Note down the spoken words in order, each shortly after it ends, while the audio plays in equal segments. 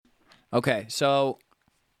Okay, so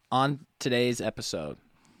on today's episode,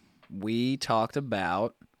 we talked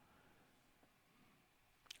about...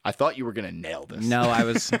 I thought you were going to nail this. No, I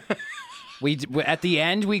was... we at the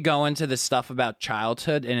end, we go into the stuff about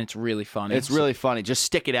childhood, and it's really funny. It's really funny. Just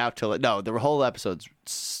stick it out till it... No, the whole episode's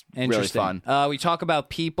really fun. We talk about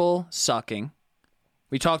people sucking.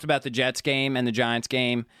 We talked about the Jets game and the Giants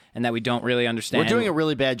game, and that we don't really understand. We're doing a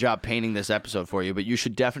really bad job painting this episode for you, but you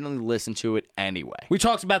should definitely listen to it anyway. We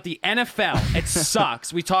talked about the NFL. It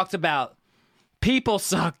sucks. We talked about people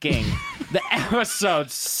sucking. The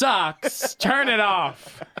episode sucks. Turn it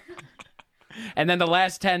off. And then the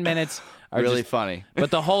last 10 minutes are really just funny.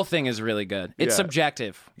 But the whole thing is really good. It's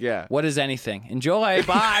subjective. Yeah. What is anything? Enjoy.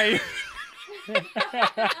 Bye. The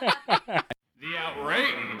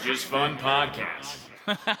Outrageous Fun Podcast.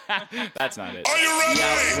 That's not it. Are you ready? The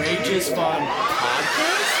Outrageous Fun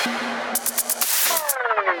Podcast?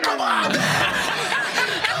 Come on.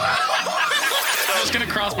 I was going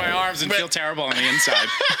to cross my arms and feel terrible on the inside.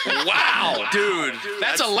 Wow, dude.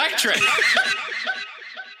 That's electric.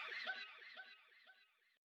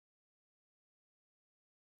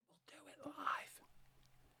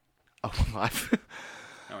 Oh, live.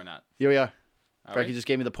 No, we're not. Here we are. Are Frankie we? just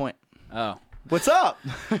gave me the point. Oh. What's up?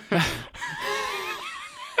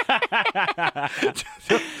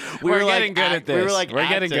 We're getting good at this. We were like We're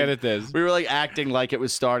getting acting. good at this. We were like acting like it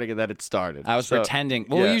was starting and then it started. I was pretending.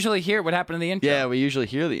 Well, yeah. we usually hear what happened in the intro. Yeah, we usually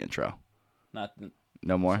hear the intro. Not.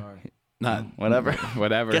 No more. Not. Whatever.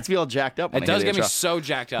 Whatever. Gets me all jacked up. When It I hear does the get me intro. so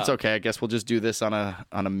jacked up. It's okay. I guess we'll just do this on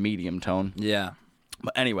a medium tone. Yeah.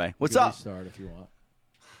 But anyway, what's up? Restart if you want.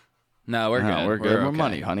 No, we're No, good. we're good. We're okay.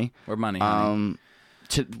 money, honey. We're money, honey.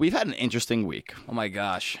 We've had an interesting week. Oh my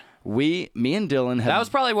gosh. Me and Dylan have. That was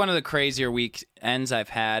probably one of the crazier weekends I've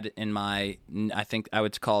had in my. I think I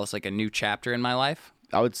would call this like a new chapter in my life.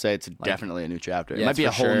 I would say it's definitely a new chapter. Yeah, It might it's be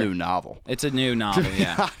a for whole sure. new novel. It's a new novel.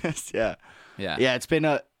 Yeah. Yeah. Yeah. Yeah. It's been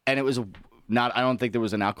and it was not. I don't think there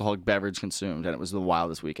was an alcoholic beverage consumed, and it was the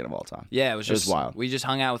wildest weekend of all time. Yeah, it was just wild. We just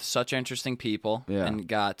hung out with such interesting people Yeah. and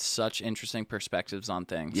got such interesting perspectives on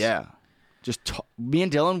things. Yeah. Me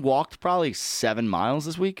and Dylan walked probably 7 miles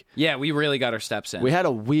this week. Yeah, we really got our steps in. We had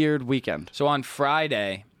a weird weekend. So on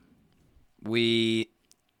Friday, we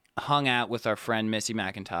hung out with our friend Missy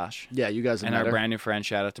McIntosh Yeah, you guys have and met our her. brand new friend.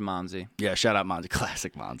 Shout out to Monzi. Yeah, shout out Monzi.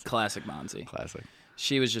 Classic Monzi. Classic Monzi. Classic.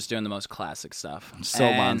 She was just doing the most classic stuff. So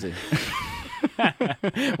And Monzi.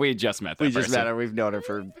 We just met that We just person. met her. We've known her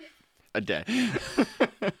for a day.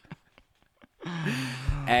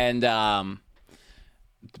 And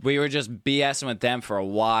we were just BSing with them for a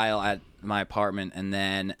while at my apartment, and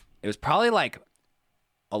then it was probably like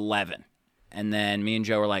 11. And then me and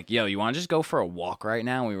Joe were like, yo, you want to just go for a walk right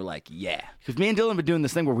now? And we were like, yeah. Because me and Dylan have been doing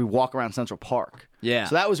this thing where we walk around Central Park. Yeah.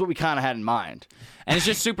 So that was what we kind of had in mind. And it's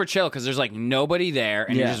just super chill because there's like nobody there,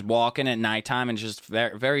 and Yeah. you're just walking at nighttime, and it's just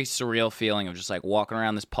very, very surreal feeling of just like walking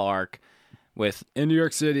around this park with in New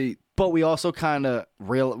York City. But we also kind of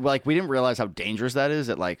we didn't realize how dangerous that is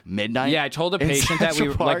at like midnight. Yeah, I told a in patient that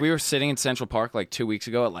Central Park. we were sitting in Central Park like 2 weeks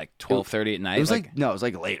ago at like 12:30 at night. It was like no, it was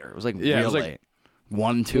like later. It was like Yeah, it real was like late.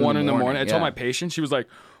 1, 2 1 in the morning. I told yeah. my patient, she was like,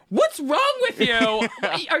 "What's wrong with you?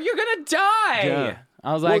 Are you gonna die?" Yeah.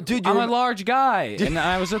 I was Well, like, dude, you "I'm were- a large guy, and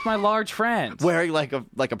I was with my large friends." wearing like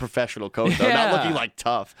a professional coat though, not Yeah. looking like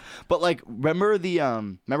tough. But like remember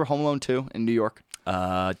remember Home Alone 2 in New York?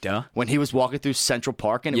 Duh. When he was walking through Central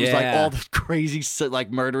Park and it was like Yeah. all the crazy like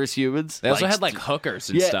murderous humans. They also like, had like hookers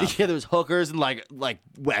and yeah, stuff. yeah, there was hookers and like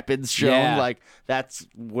weapons shown. Yeah. Like that's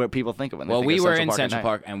what people think of when they Well, think we of were Central in Park at Central night.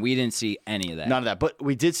 Park, and we didn't see any of that. None of that. But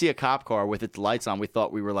we did see a cop car with its lights on. We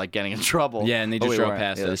thought we were like getting in trouble. Yeah, and they But just we drove weren't.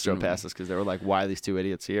 past Yeah, they us just drove and- past us because they were like, "Why are these two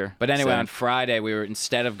idiots here?" But anyway, So- on Friday, we were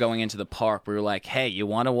instead of going into the park, we were like, "Hey, you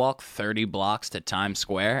want to walk 30 blocks to Times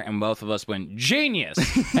Square?" And both of us went, "Genius!"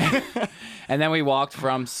 And then we walked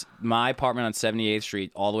from my apartment on 78th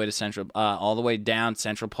Street all the way to all the way down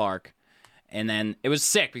Central Park. And then it was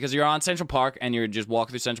sick because you're on Central Park and you're just walking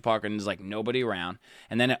through Central Park and there's like nobody around.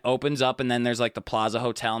 And then it opens up and then there's like the Plaza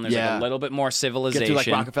Hotel and there's like Yeah. a little bit more civilization. Get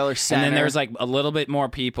through, like, Rockefeller And Center. then there's like a little bit more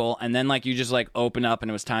people. And then like you just like open up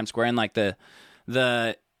and it was Times Square and like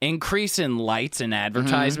the increase in lights and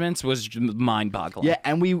advertisements was mind-boggling. Yeah,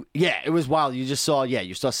 and it was wild. You just saw,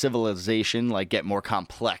 you saw civilization like get more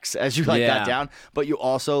complex as you Yeah. got down. But you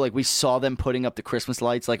also like we saw them putting up the Christmas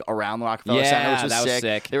lights like around the Rockefeller Center, Yeah, which was that was sick.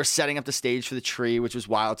 sick. They were setting up the stage for the tree, which was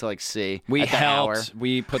wild to like see. We at the helped. hour.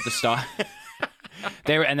 We put the star.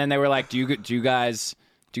 And then they were like, "Do you guys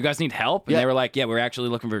need help?" And Yeah. they were like, "Yeah, we're actually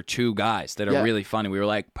looking for 2 guys that are Yeah. really funny." We were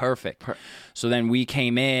like, "Perfect." So then we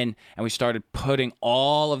came in and we started putting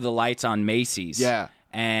all of the lights on Macy's. Yeah.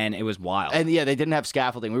 and it was wild. And yeah, they didn't have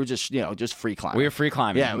scaffolding. We were just just free climbing. We were free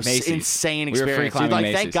climbing. Yeah, it was Macy's. insane We were free experience. Dude, climbing like,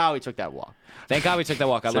 Macy's. thank God we took that walk. Thank God we took that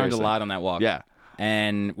walk. I learned a Seriously. lot on that walk. Yeah.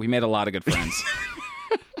 And we made a lot of good friends.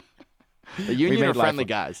 The We Union made are life- friendly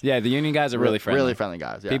guys. Yeah, the union guys are really friendly. Really friendly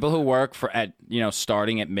guys. Yeah. People who work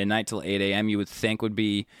starting at midnight till 8 a.m. you would think would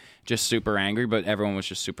be just super angry, but everyone was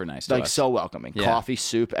just super nice to like us. so welcoming. Yeah. Coffee,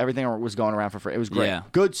 soup, everything was going around for free. It was great. Yeah.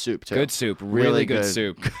 Good soup too. Good soup. Really good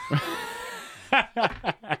soup.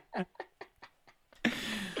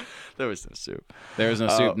 There was no soup. There was no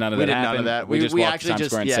soup. None of we that did none of happened. that. We just we walked to actually Times just-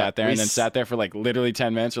 Square and yeah, sat there, we and then s- sat there for like literally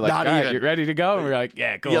 10 minutes. We're like, Not all right, even. you ready to go? And we're like,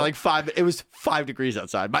 yeah, cool. Yeah, like 5. It was 5 degrees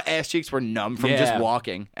outside. My ass cheeks were numb from just Yeah.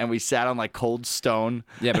 walking, and we sat on like cold stone.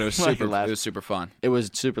 Yeah, but it was Like, super. laughed. It was super fun. It was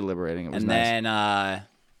super liberating. It was And nice. then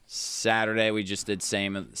Saturday we just did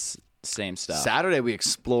same stuff. Saturday we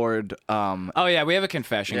explored. Oh yeah, we have a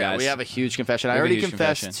confession, Yeah, guys. we have a huge confession. I We have a already huge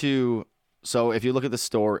confessed confession. to. So if you look at the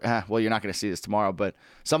story, well, you're not going to see this tomorrow, but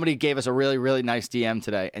somebody gave us a really, really nice DM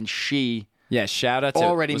today, and she Yeah, shout out to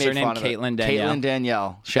already was made her name fun of it. Caitlin Danielle. Caitlin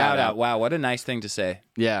Danielle. Shout out. Wow, what a nice thing to say.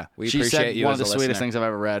 Yeah, We she appreciate said you one as of the a sweetest listener. things I've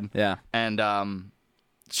ever read. Yeah. And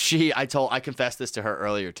I confessed this to her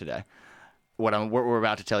earlier today. What we're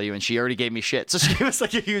about to tell you, and she already gave me shit. So she gave us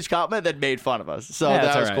like a huge compliment that made fun of us. So Yeah,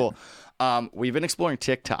 that that's was all cool. We've been exploring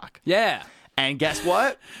TikTok, Yeah. and guess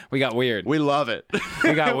what? We got weird. We love it.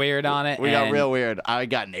 We got weird on it. We got and- real weird. I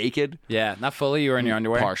got naked. Yeah, not fully. You were in your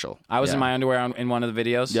underwear. Partial. I was in Yeah. my underwear in one of the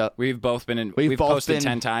videos. Yep. We've both been in. We've We've both posted been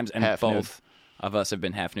 10 times, and half both of us have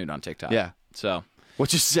been half nude on TikTok. Yeah. So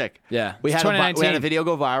Which is sick. yeah, We It's had, we had 2019. a video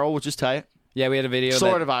go viral, which is tight. Yeah, we had a video.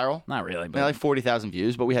 Sort that, of viral. Not really, We but had like 40,000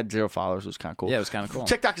 views, but we had 0 followers. It was kind of cool. yeah, it was kind of cool.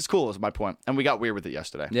 TikTok is cool, is my point. And we got weird with it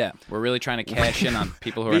yesterday. Yeah, we're really trying to cash in on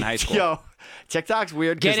people who are in high school. Yo, TikTok's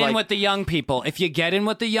weird. 'cause, Get in like, with the young people. If you get in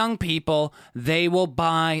with the young people, they will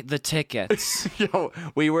buy the tickets. Yo,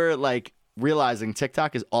 we were like realizing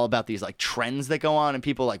TikTok is all about these like trends that go on and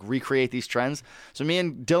people like recreate these trends. So me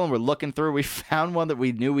and Dylan were looking through. We found one that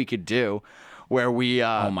we knew we could do where we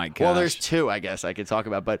Oh my well there's gosh. 2 I guess I could talk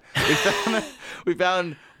about, but we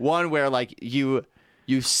found one where like you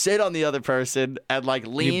sit on the other person and like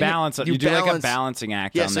lean You balance. You do like a balancing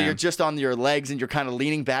act yeah, on so them. you're just on your legs and you're kind of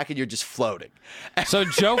leaning back and you're just floating. So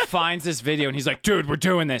Joe finds this video and he's like, "Dude, we're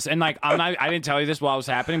doing this." And like, I didn't tell you this while it was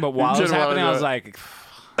happening, but while it was didn't wanna happening, do I was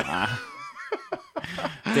it.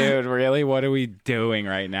 like, "Dude, really? What are we doing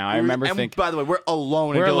right now?" I remember and thinking. by the way, we're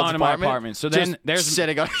alone We're in Dylan's alone in my apartment. apartment. So just then there's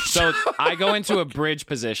sitting on So I go into a bridge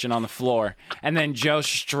position on the floor, and then Joe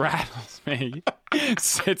straddles me,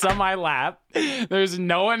 sits on my lap. There's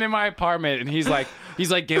no one in my apartment, and he's like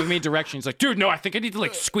giving me direction. He's like, "Dude, no, I think I need to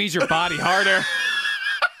like squeeze your body harder."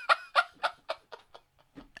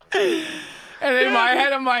 And in my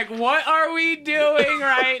head, I'm like, "What are we doing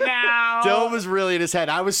right now?" Dylan was really in his head.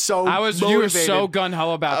 I was so You were motivated. so gun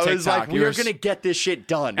ho about I TikTok. was like, You we're were gonna get this shit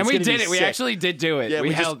done. and It's we gonna did be it. We sick. actually did do it. Yeah, we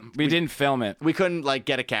we just- didn't film it. We couldn't like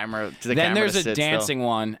get a camera to the Then camera. there's to a sit dancing still.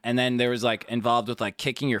 one, and then there was like involved with like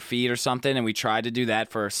kicking your feet or something, and we tried to do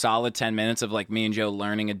that for a solid 10 minutes of like me and Joe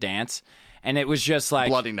learning a dance, and it was just like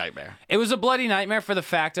bloody nightmare. it was a bloody nightmare for the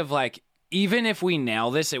fact of like even if we nail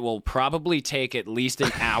this, it will probably take at least an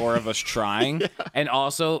hour of us trying. And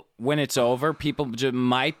also, when it's over, people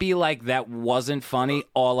might be like, that wasn't funny.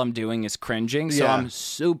 All I'm doing is cringing. So Yeah. I'm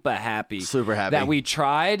super happy. Super happy. that we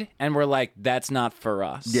tried and we're like, that's not for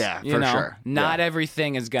us. Yeah, You for know? sure. Not Yeah.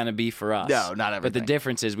 everything is going to be for us. No, not But the everything.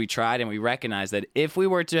 difference is we tried and we recognized that if we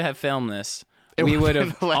were to have filmed this, we would've would been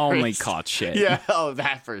have hilarious. only caught shit. Yeah, oh,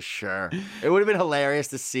 that for sure. It would have been hilarious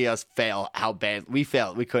to see us fail. How bad we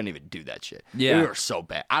failed. We couldn't even do that shit. Yeah. we were so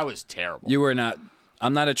bad. I was terrible. You were not.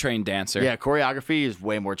 I'm not a trained dancer. Yeah, choreophy is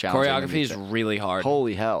way more challenging. than Choreography you is think. really hard.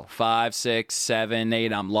 Holy hell. 5, 6, 7,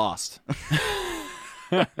 8. I'm lost.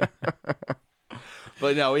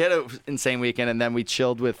 But no, we had an insane weekend, and then we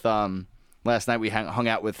chilled with. Last night we hung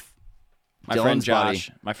out with My Dylan's friend buddy.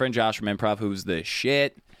 Josh. My friend Josh from Improv, who's the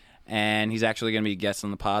shit, and he's actually going to be a guest on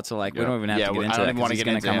the pod. So like, we don't even have Yeah, to get I into don't that even wanna because he's get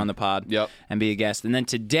going to into come him. on the pod Yep. and be a guest. And then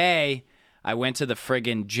today, I went to the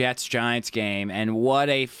friggin' Jets-Giants game, and what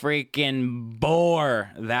a freaking bore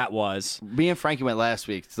that was. Me and Frankie went last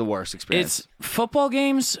week. It's the worst experience. It's football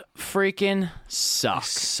games freaking suck.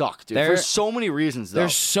 Suck, dude. There- For so many reasons, though.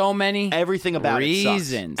 There's so many Everything about it sucks.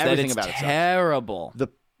 reasons that Everything it's about it sucks. terrible. The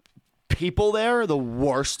people there are the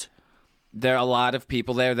worst. There are a lot of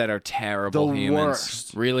people there that are terrible The humans.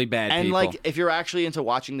 worst. Really bad And people. like, if you're actually into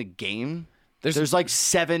watching the game, there's like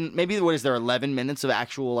 7, maybe what is there, 11 minutes of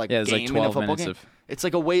actual like Yeah, there's, like, game in a 12 football minutes game. of- It's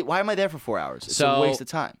like a wait. Why am I there for 4 hours? It's So, a waste of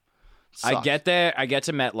time. I Sucks. get there, I get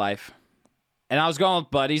to MetLife, And I was going with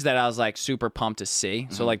buddies that I was like super pumped to see.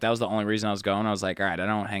 So like that was the only reason I was going. I was like, all right, I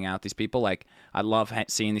don't hang out with these people. Like I love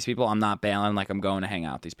seeing these people. I'm not bailing. Like I'm going to hang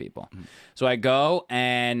out with these people. So I go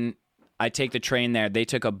and I take the train there. They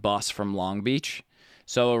took a bus from Long Beach.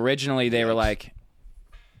 So originally they were like,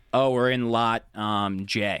 oh, we're in lot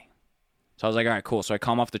J. So I was like, all right, cool. So I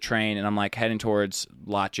come off the train and I'm like heading towards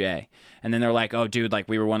lot J. And then they're like, oh, dude, like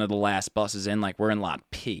we were one of the last buses in. Like we're in lot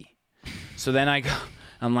P. So then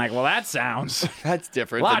I'm like, well, that sounds That's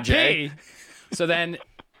different. lot than Jay. P. So then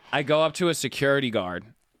I go up to a security guard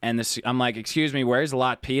and I'm like, excuse me, where's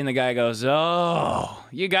lot P? And the guy goes, oh,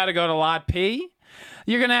 you got to go to lot P?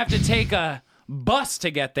 You're going to have to take a bus to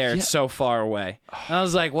get there. It's so far away. And I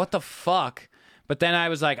was like, what the fuck? But then I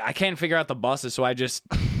was like, I can't figure out the buses. So I just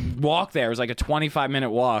walked there. It was like a 25-minute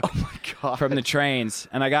walk God. from the trains.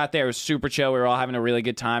 And I got there. It was super chill. We were all having a really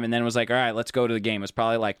good time. And then it was like, all right, let's go to the game. It was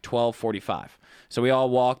probably like 12:45. So we all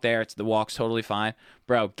walked there. The walk's totally fine.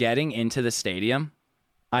 Bro, getting into the stadium,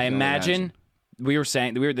 I imagine we were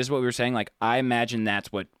saying, this is what we were saying, like, I imagine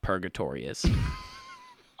that's what purgatory is.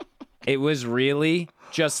 It was really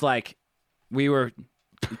just like we were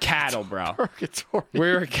cattle, bro.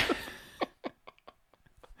 Purgatory.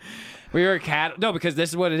 We were cattle. No, because this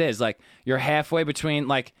is what it is. Like, you're halfway between,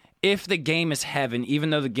 like, if the game is heaven, even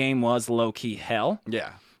though the game was low-key hell,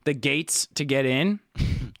 Yeah. the gates to get in,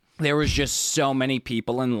 there was just so many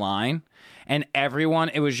people in line. And everyone,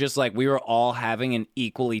 it was just like we were all having an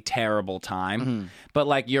equally terrible time. But,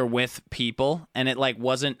 like, you're with people, and it, like,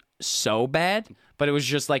 wasn't so bad. But it was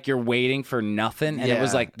just like you're waiting for nothing. And it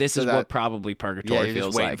was Yeah. like, this So is that- what probably Yeah, purgatory you're feels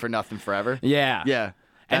just waiting like. for nothing forever. Yeah. Yeah.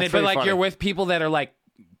 And That's it, but pretty like funny. you're with people that are like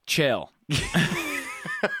chill.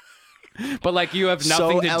 But like you have So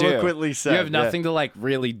nothing to do. eloquently said, You have yeah. nothing to like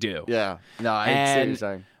really do. Yeah. No, I see what And you're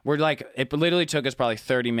saying. we're like, it literally took us probably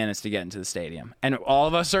 30 minutes to get into the stadium. And all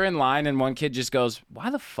of us are in line, and one kid just goes,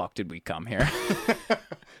 why the fuck did we come here?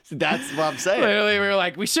 That's what I'm saying. Literally, we were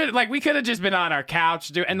like, we could have just been on our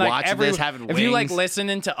couch, and like Watching this, having if you like wings.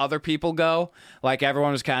 listening to other people go, like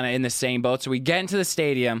everyone was kind of in the same boat. So we get into the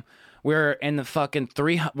stadium. We're in the fucking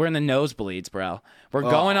we're in the nosebleeds, bro. We're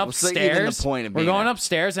going what's even the upstairs. point of We're being going there?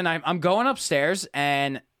 upstairs, and I'm going upstairs,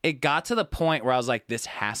 and it got to the point where I was like, this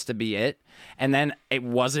has to be it. And then it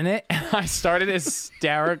wasn't it. And I started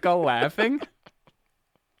hysterical laughing.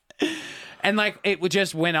 And like it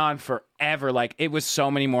just went on forever. Like it was so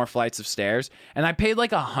many more flights of stairs, and I paid like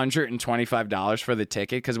 $125 for the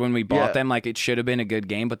ticket because when we bought Yeah. them, like it should have been a good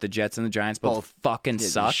game, but the Jets and the Giants both fucking Yeah,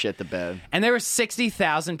 suck. shit the bed. And there were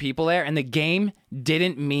 60,000 people there, and the game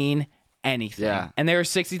didn't mean anything. Yeah. And there were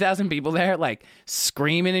 60,000 people there, like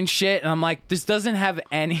screaming and shit. And I'm like, this doesn't have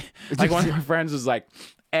any. Like one of my friends was like,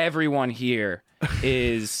 everyone here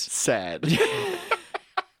is Sad.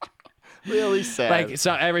 Really sad. like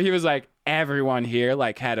so. He was like, everyone here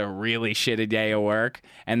like had a really shitty day of work,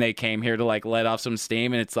 and they came here to like let off some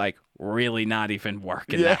steam, and it's like really not even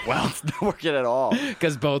working that well it's not working at all.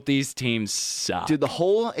 because both these teams suck. Dude, the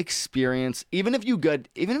whole experience, even if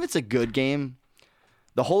it's a good game,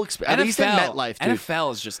 the whole experience, at least in MetLife, dude.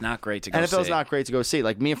 NFL is just not great to go NFL's see. not great to go see.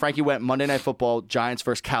 Like me and Frankie went Monday Night Football, Giants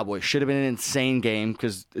versus Cowboys. Should have been an insane game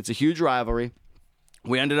because it's a huge rivalry.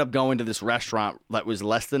 We ended up going to this restaurant that was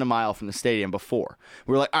less than a mile from the stadium before.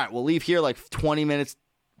 We were like, all right, we'll leave here like 20 minutes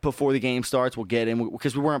before the game starts. We'll get in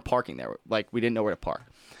because we weren't parking there. Like we didn't know where to park.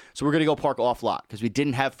 So we're going to go park off lot because we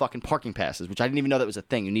didn't have fucking parking passes, which I didn't even know that was a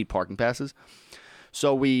thing. You need parking passes.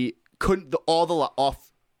 So we couldn't, all the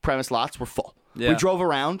off-premise lots were full. Yeah. We drove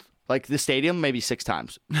around like the stadium maybe 6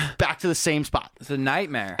 times back to the same spot. It's a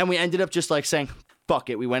nightmare. And we ended up just like saying, fuck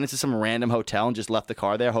it. We went into some random hotel and just left the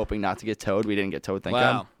car there, hoping not to get towed. We didn't get towed, thank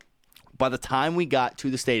Wow. God. By the time we got to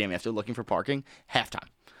the stadium after looking for parking, halftime.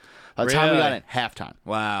 By the time we got Really? in, halftime.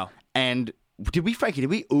 Wow. And did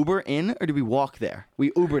we Uber in or did we walk there?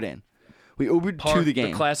 We Ubered in. We Ubered to the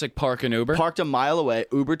game. The classic park and Uber. Parked a mile away,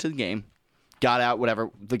 Ubered to the game, got out,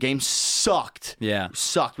 whatever. The game sucked. Yeah.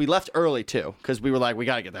 Sucked. We left early, too, because we were like, we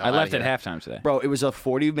got to get the hell I out left of at here. halftime today. Bro, it was a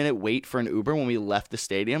 40-minute wait for an Uber when we left the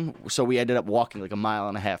stadium, so we ended up walking like a mile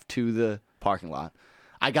and a half to the parking lot.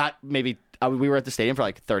 I got we were at the stadium for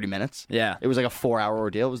like 30 minutes. Yeah. It was like a 4-hour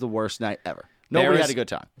ordeal. It was the worst night ever. There Nobody was- had a good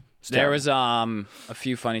time. It's There terrible. was a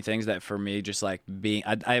few funny things that for me just like being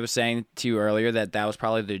I was saying to you earlier that was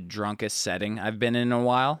probably the drunkest setting I've been in a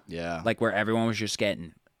while. Yeah. Like where everyone was just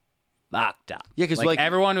getting locked up. Yeah, 'cause, like-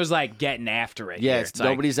 everyone was like getting after it. Yeah, here. it's like,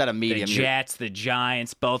 nobody's at a medium. The You're- Jets, the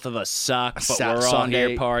Giants, both of us suck, but Sa- we're all Sunday,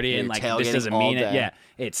 here partying. you're Like tailgating this doesn't all mean it. day. Yeah,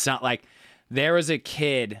 it's not like there was a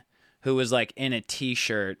kid who was like in a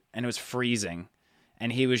t-shirt and it was freezing,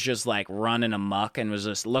 and he was just like running amok and was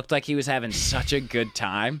just looked like he was having such a good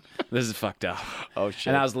time. This is fucked up. Oh shit!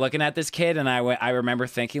 And I was looking at this kid, and I remember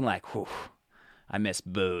thinking like, whew, I miss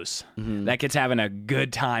booze. That kid's having a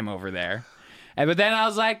good time over there. But then I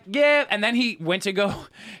was like, yeah. And then he went to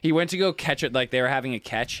go catch it. Like they were having a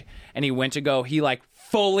catch, and he like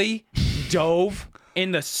fully dove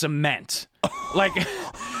in the cement, like,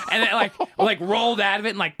 and it like rolled out of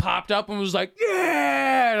it and like popped up and was like,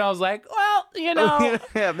 yeah. And I was like, well,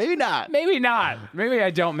 yeah, maybe not. Maybe not. Maybe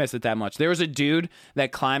I don't miss it that much. There was a dude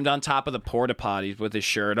that climbed on top of the porta potties with his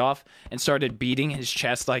shirt off and started beating his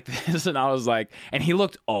chest like this. And I was like, and he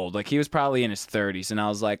looked old. Like he was probably in his 30s. And I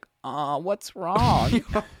was like, what's wrong?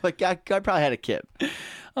 Like I probably had a kid.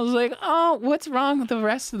 I was like, what's wrong with the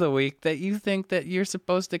rest of the week that you think that you're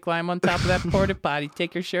supposed to climb on top of that porta potty,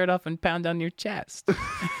 take your shirt off, and pound on your chest?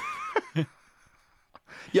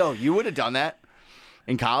 Yo, you would have done that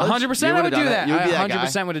in college. 100% I would do that. You would be that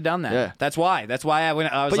 100% would have done that. Yeah. That's why I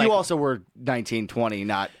went. I was But like, you also were 19, 20,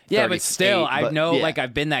 not 38, yeah, but still, I know, yeah. like,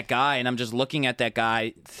 I've been that guy, and I'm just looking at that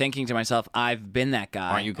guy, thinking to myself, I've been that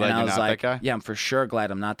guy. Aren't you glad and I you're was not like, that guy? Yeah, I'm for sure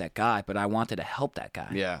glad I'm not that guy, but I wanted to help that guy.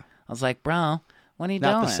 Yeah. I was like, bro, what are you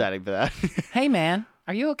Not doing? the setting for that. Hey, man,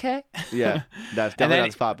 are you okay? Yeah, that's And definitely then not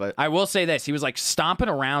the spot. But I will say this: he was like stomping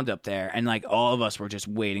around up there, and like all of us were just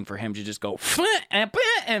waiting for him to just go and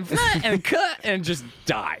cut and just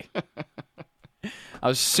die. I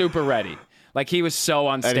was super ready. Like he was so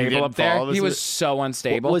unstable didn't up there. fall, was He it? was so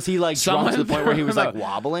unstable. was he like drunk to the point where he was like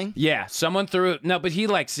wobbling? Yeah, someone threw. No, but he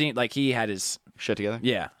like seemed like he had his. Shit together.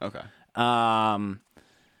 Yeah. Okay.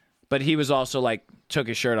 But he was also like took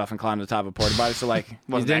his shirt off and climbed the top of a porta potty, so like he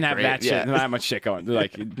Wasn't didn't that have great, that shit, yeah. not much shit going.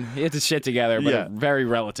 Like he had his shit together, but Yeah. very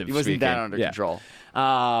relative. He wasn't speaking. that under Yeah. control.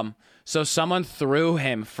 So someone threw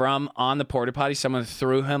him from on the porta potty. Someone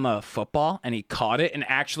threw him a football, and he caught it and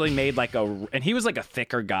actually made like a. And he was like a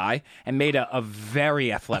thicker guy and made a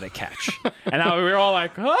very athletic catch. And we were all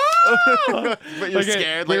like, oh! But you're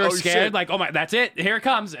scared. We Like, were oh, scared. shit. Like, oh my, that's it. Here it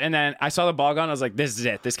comes. And then I saw the ball gone. I was like, this is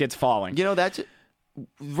it. This kid's falling. You know, that's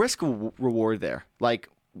risk reward there. Like,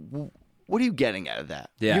 what are you getting out of that?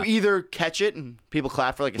 Yeah. You either catch it and people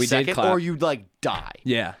clap for like a We did second, clap. or you like die.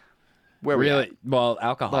 Yeah. Where we Really? at? Well,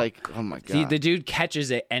 alcohol. Like, oh my god. The dude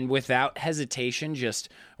catches it and without hesitation just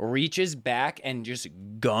reaches back and just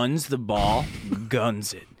guns the ball,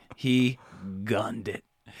 guns it. He gunned it.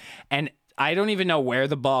 And I don't even know where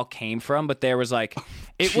the ball came from, but there was like,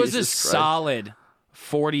 it was a Jesus Christ. solid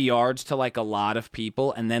 40 yards to like a lot of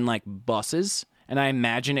people and then like buses. And I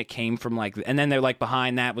imagine it came from like, and then they're like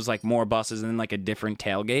behind that was like more buses and then like a different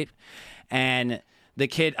tailgate. And the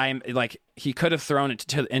kid, he could have thrown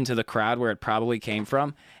it into the crowd where it probably came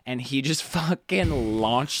from, and he just fucking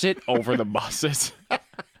launched it over the buses.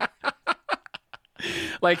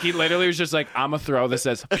 Like he literally was just like, "I'm gonna throw this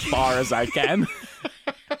as far as I can,"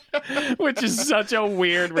 which is such a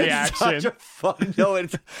weird reaction. Such a fun, no,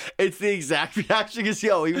 it's the exact reaction. Because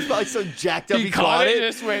yo, he was probably so jacked up. He He caught it it.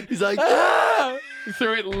 and just went, He's like, "Ah!" He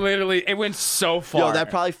threw it literally. It went so far. yo,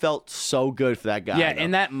 that probably felt so good for that guy. Yeah, though.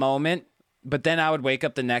 in that moment. But then I would wake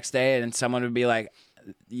up the next day and someone would be like,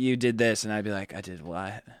 "You did this," and I'd be like, "I did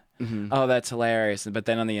what?" Oh, that's hilarious. But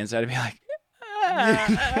then on the inside, I'd be like,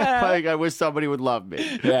 like I wish somebody would love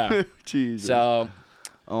me. "Yeah." Jesus. So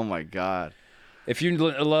Oh my god. if you're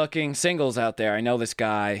looking singles out there, I know this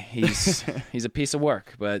guy. He's a piece of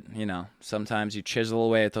work, but you know sometimes you chisel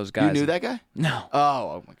away at those guys. You knew that guy? No,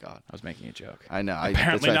 Oh my god. I was making a joke. I know.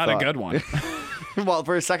 Apparently not a good one. Well,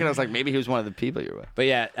 for a second I was like, maybe he was one of the people you were with. But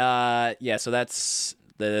yeah. So that's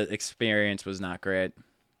the experience was not great.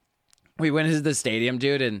 We went into the stadium,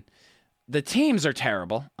 dude, and the teams are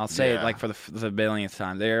terrible. I'll say it Yeah. like for the billionth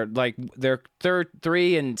time. They're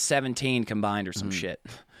 3-17 combined or some shit.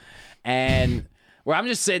 And where I'm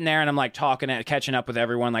just sitting there and I'm like catching up with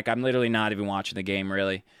everyone. Like I'm literally not even watching the game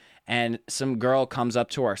really. And some girl comes up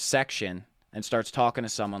to our section and starts talking to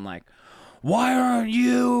someone like, why aren't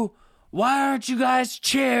you guys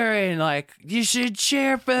cheering? Like, you should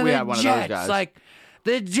cheer for We the had one of those Jets. guys. Like,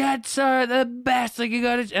 the Jets are the best. Like, you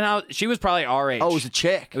gotta. And she was probably our age. Oh, it was a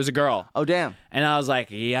chick. It was a girl. Oh damn. And I was like,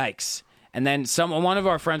 yikes. And then one of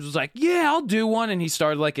our friends was like, yeah, I'll do one. And he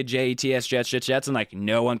started like a JETS, Jets. And like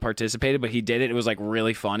no one participated, but he did it. It was like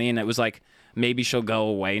really funny. And it was like, maybe she'll go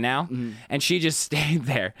away now. And she just stayed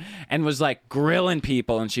there and was like grilling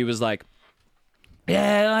people. And she was like,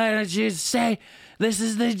 yeah, why don't you say this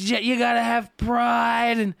is the Jet? You gotta have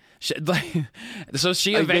pride. And so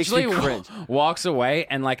she It makes me eventually cringe. walks away,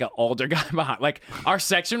 and like an older guy behind, like our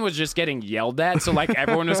section was just getting yelled at, so like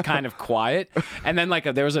everyone was kind of quiet, and then like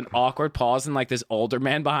there was an awkward pause, and like this older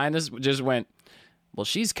man behind us just went, "Well,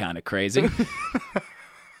 she's kind of crazy."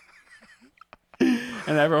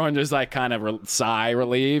 And everyone just like kind of sigh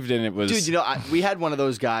relieved, and it was Dude, you know, we had one of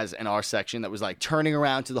those guys in our section that was like turning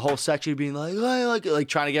around to the whole section, being like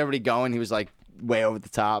trying to get everybody going. He was like way over the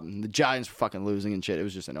top, and the Giants were fucking losing and shit. It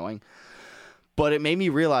was just annoying. But it made me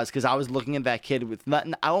realize, because I was looking at that kid with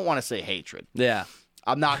nothing. I don't want to say hatred. yeah.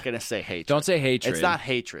 I'm not gonna say hatred. Don't say hatred. It's not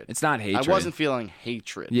hatred. It's not hatred. I wasn't feeling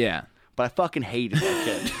hatred. Yeah. But I fucking hated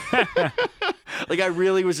that kid. Like, I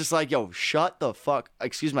really was just like, yo, shut the fuck.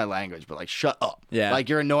 Excuse my language, but like, shut up. Yeah. Like,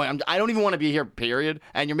 you're annoying. I don't even want to be here, period.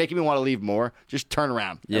 And you're making me want to leave more. Just turn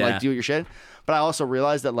around and Yeah. like do your shit. But I also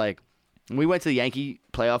realized that, like, when we went to the Yankee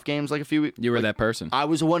playoff games like a few weeks, You were that person. I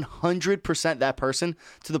was 100% that person,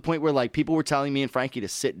 to the point where like people were telling me and Frankie to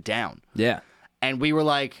sit down. Yeah. And we were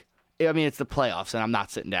like, I mean, it's the playoffs, and I'm not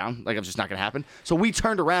sitting down. Like, it's just not going to happen. So we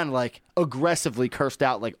turned around and, like, aggressively cursed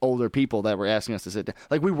out, like, older people that were asking us to sit down.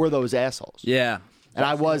 Like, we were those assholes. Yeah. And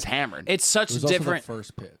I was hammered. It's such It was also different. the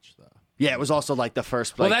first pitch, though. Yeah, it was also, like, the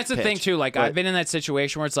first, Well, like, that's the pitch. thing too. Like, But- I've been in that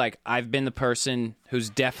situation where it's like I've been the person who's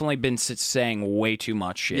definitely been saying way too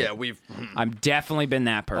much shit. Yeah, we've... I've definitely been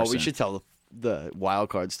that person. Oh, we should tell the wild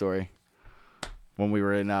card story. When we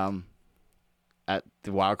were in, at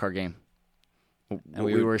the wild card game. And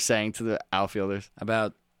we were saying to the outfielders,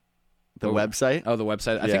 about the website. the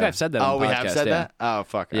website. I Yeah. think I've said that. Oh, on the we podcast, have said yeah. that? Oh,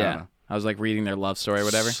 fuck. I don't Yeah. know. I was like reading their love story or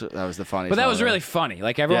whatever. So that was the funniest But that one was ever. really funny.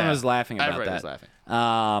 Like everyone Yeah. was laughing about Everybody that. was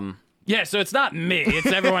laughing. Yeah, so it's not me, it's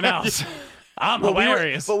everyone else. I'm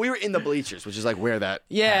hilarious. But we were in the bleachers, which is like where that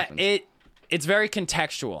Yeah, happens. it's very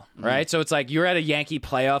contextual, right? So it's like you're at a Yankee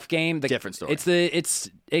playoff game. Different story. It's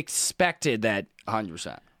expected that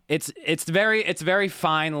 100%. it's very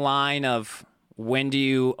fine line of when do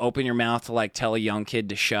you open your mouth to like tell a young kid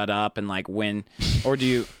to shut up, and like when, or do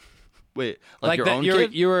you Wait, like your that own you're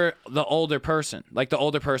kid? you were the older person, like the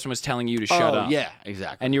older person was telling you to shut up, yeah,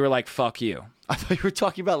 exactly. and you were like fuck you. I thought you were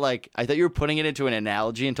talking about I thought you were putting it into an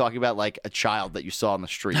analogy and talking about like a child that you saw on the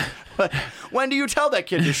street. But when do you tell that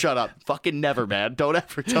kid to shut up? Fucking never, man. Don't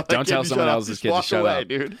ever tell that Don't kid tell to someone shut up. else's Just kid to walk shut away, up.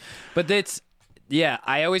 dude. But yeah,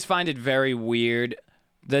 I always find it very weird.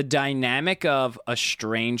 The dynamic of a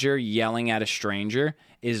stranger yelling at a stranger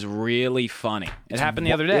is really funny. It happened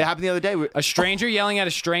the other day. It happened the other day. A stranger yelling at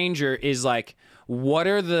a stranger is like, what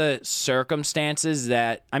are the circumstances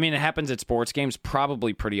that, I mean, it happens at sports games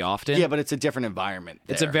probably pretty often. Yeah, but it's a different environment.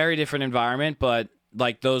 It's a there. very different environment, but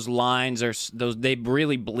like those lines are they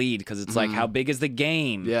really bleed because it's like, how big is the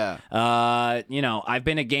game? Yeah. You know, I've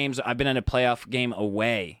been in a playoff game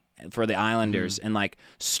away for the Islanders and like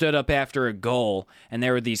stood up after a goal, and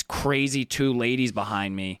there were these crazy two ladies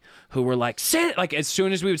behind me who were like, sit, like as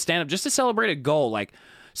soon as we would stand up just to celebrate a goal, like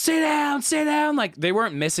sit down, like they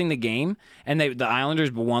weren't missing the game, and the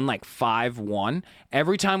Islanders won like 5-1.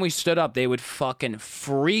 Every time we stood up, they would fucking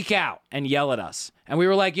freak out and yell at us, and we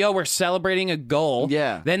were like, yo, we're celebrating a goal.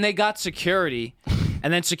 Yeah. Then they got security,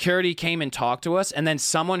 and then security came and talked to us, and then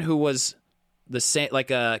someone who was the same,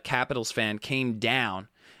 like a Capitals fan, came down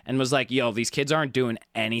and was like, yo, these kids aren't doing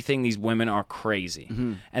anything. These women are crazy.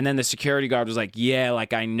 And then the security guard was like, yeah,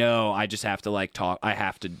 like I know, I just have to like talk. I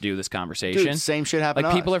have to do this conversation. Dude, same shit happened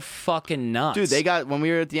Like to people us. are fucking nuts. Dude, they got, when we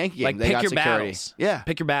were at the Yankee game, like they pick got your security. battles. Yeah.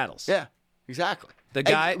 Pick your battles. Yeah, exactly. The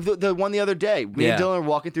guy- the one the other day, me and Dylan were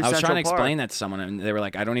walking through I was Central trying to Park. explain that to someone, and they were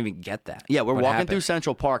like, I don't even get that. Yeah, we're What walking happened? through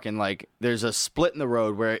Central Park, and like there's a split in the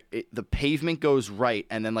road where the pavement goes right,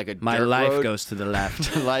 and then like a My dirt life road, goes to the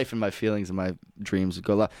left. life and my feelings and my dreams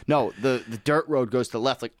go left. No, the dirt road goes to the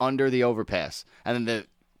left, like under the overpass, and then the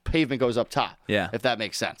pavement goes up top. Yeah. if that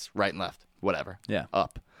makes sense, right and left, whatever. Yeah.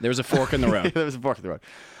 up. There was a fork in the road. There was a fork in the road.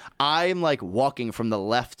 I'm like walking from the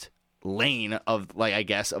left lane of like I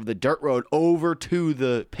guess of the dirt road over to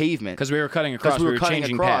the pavement Because we were cutting across. because we were cutting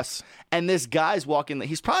changing across, paths. and this guy's walking.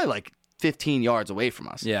 He's probably like 15 yards away from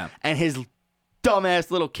us. Yeah. and his dumbass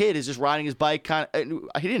little kid is just riding his bike. He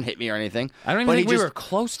didn't hit me or anything. I don't even but think he we just- were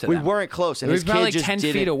close to We them. weren't close, and We his were probably kid like just 10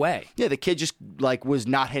 feet didn't- away. Yeah, the kid just like was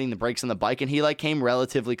not hitting the brakes on the bike, and he like came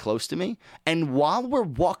relatively close to me. And while we're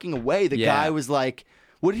walking away, the Yeah. guy was like,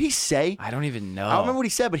 "What did he say?" I don't even know. I don't remember what he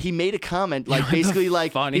said, but he made a comment like You're the basically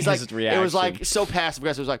like he's like funniest it was like reaction. so passive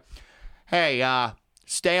aggressive. It was like, "Hey,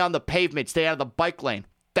 stay on the pavement, stay out of the bike lane.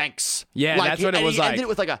 Thanks." Yeah, like, that's what it and was he like. ended it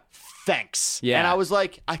with like a thanks. Yeah. and I was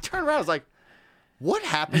like, I turned around, I was like, what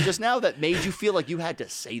happened just now that made you feel like you had to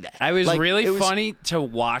say that? I was Like, really it was- funny to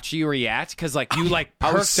watch you react because, like, you like I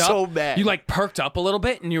perked was up. so mad. You like perked up a little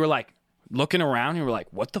bit, and you were like looking around. And you were like,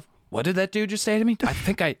 "What did that dude just say to me?" I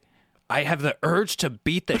think I I have the urge to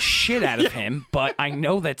beat the shit out of him, but I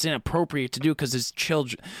know that's inappropriate to do because his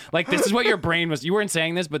children. Like, this is what your brain was. You weren't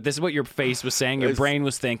saying this, but this is what your face was saying. Your brain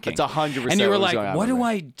was thinking. It's 100%. And you were what was like, going on "What with do me.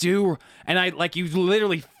 I do?" And I like you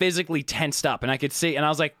literally physically tensed up, and I could see. And I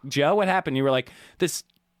was like, "Joe, what happened?" You were like, "This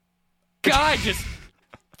guy just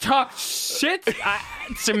talked shit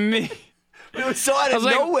to me." It was so out of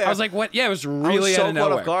like, nowhere. I was like, "What?" Yeah, it was I really was so out of caught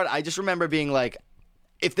nowhere. off guard. I just remember being like,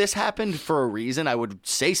 if this happened for a reason, I would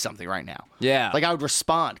say something right now. Yeah. Like I would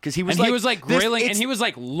respond because he was And like, he was like this- grilling, and it's- he was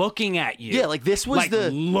like looking at you. yeah, like this was like,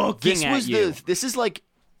 the looking this at was you. This is like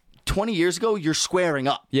 20 years ago. You're squaring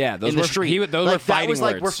up. Yeah, those in the were- street. those were like, fighting that was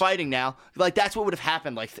like words. we're fighting now. Like that's what would have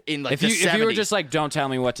happened. Like in like If the you were 70s. just like, "Don't tell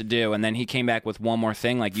me what to do," and then he came back with one more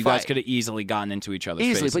thing, like you guys Fight. could have easily gotten into each other's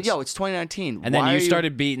easily, faces. but yo, it's 2019. and then Why you are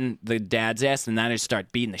started beating the dad's ass, and then I just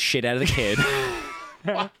start beating the shit out of the kid.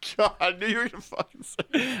 God, I knew you were gonna fucking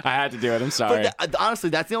say. I had to do it. I'm sorry. But honestly,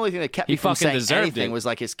 that's the only thing that kept He me from fucking saying deserved anything it. was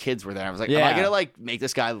like his kids were there. I was like, am Yeah. I gonna like make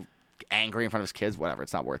this guy angry in front of his kids? Whatever,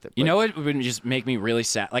 it's not worth it. You But- know what would just make me really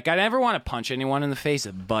sad? Like, I never want to punch anyone in the face,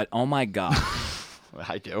 but oh my God.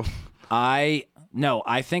 I do. I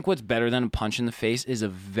think what's better than a punch in the face is a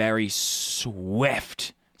very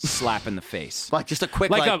swift slap in the face. Like just a quick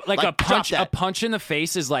like a drop punch. A that. punch in the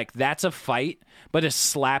face is like that's a fight, but a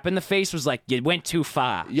slap in the face was like you went too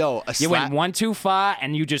far. Yo, a you went slap- one too far,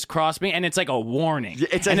 and you just crossed me, and it's like a warning.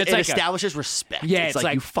 It's and it like establishes respect. Yeah, it's it's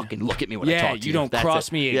like you like- fucking look at me when I yeah, talk to you. you don't That's cross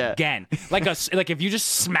it. me Yeah. again. Like if you just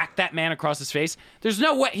smack that man across his face, there's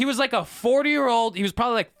no way. He was like a 40-year-old. He was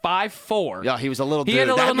probably like 5'4". Yeah, he was a little He dude. had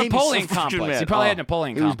a That little made me so Napoleon fucking complex. mad. He probably Oh, had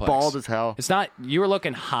Napoleon he was complex. bald as hell. It's not. You were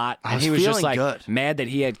looking hot, and was he was just feeling like good. mad that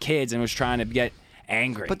he had kids and was trying to get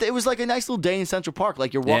angry. But it was like a nice little day in Central Park.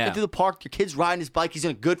 Like you're walking Yeah. through the park, your kid's riding his bike, he's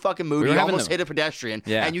in a good fucking mood. We were You having almost the- hit a pedestrian,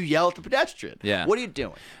 Yeah. and you yell at the pedestrian. Yeah. What are you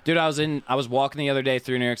doing? Dude, I was walking the other day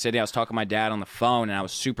through New York City. I was talking to my dad on the phone, and I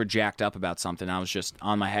was super jacked up about something. I was just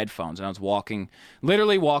on my headphones, and I was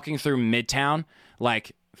literally walking through Midtown,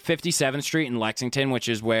 like 57th Street in Lexington, which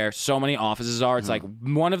is where so many offices are. It's like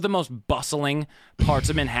one of the most bustling parts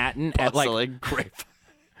of Manhattan. At like, Great.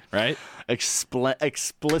 right?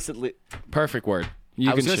 Explicitly. Perfect word. You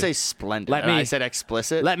I was can going to sh- say splendid. Let and me- I said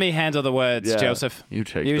explicit. Let me handle the words, Yeah. Joseph. You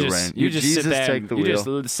take the just, rein. You just Jesus, sit there. take the you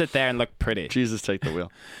wheel. just sit there and look pretty. Jesus, take the wheel.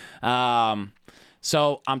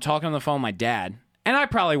 So I'm talking on the phone with my dad, and I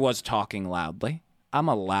probably was talking loudly. I'm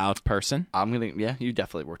a loud person. Yeah, you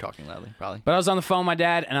definitely were talking loudly, probably. But I was on the phone with my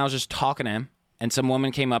dad, and I was just talking to him, and some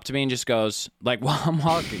woman came up to me and just goes, like, while I'm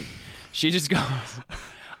walking, she just goes,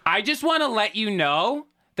 "I just want to let you know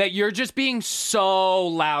that you're just being so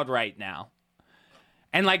loud right now."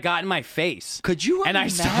 And like got in my face. Could you And I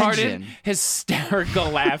started imagine? hysterical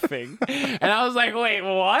laughing. And I was like, wait,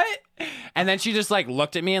 what? And then she just like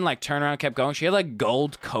looked at me and like turned around and kept going. She had like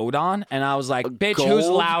gold coat on. And I was like, bitch, who's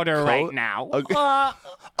gold louder coat? right now? Okay.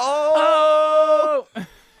 Oh!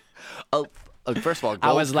 First of all, I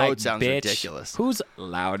gold was coat like, sounds bitch, ridiculous. who's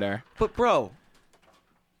louder? But bro,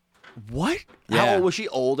 what? How Yeah. old was she?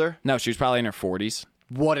 Older? No, she was probably in her 40s.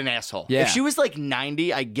 What an asshole. Yeah. If she was like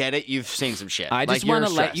 90, I get it. You've seen some shit. I just Like, want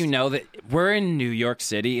to you're let you stressed. know that we're in New York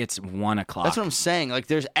City. It's 1 o'clock. That's what I'm saying. Like,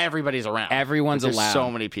 there's everybody's around. Everyone's Like, there's allowed.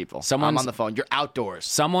 so many people. I'm Someone's- on the phone. You're outdoors.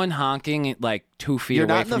 Someone honking like 2 feet You're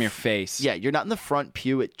away not in from the your f- face. Yeah, you're not in the front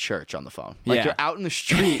pew at church on the phone. Like, Yeah. you're out in the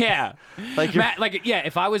street. Yeah. Like, you're-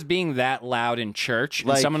 If I was being that loud in church and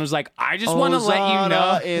Like, someone was like, I just want to let you know.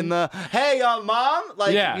 Hosanna in the hey, mom.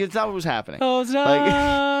 Like, Yeah. it's not what was happening.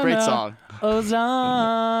 Hosanna. Great song. Hosanna.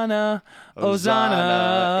 Hosanna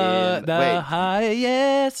Hosanna. in- The wait.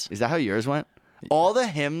 highest. Is that how yours went? All the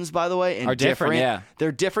hymns, by the way, Are different, yeah.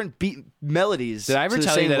 They're different beat melodies. Did I ever to the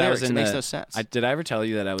tell you same that lyrics. I was in It makes the, no sense. Did I ever tell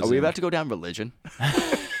you that I was Are we in- about to go down religion?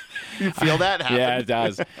 You feel that happen? Yeah, it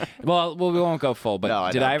does. well, we won't go full, but No,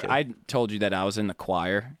 I did know, I? I'm kidding. I told you that I was in the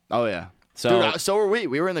choir. Oh yeah. So- Dude, so were we.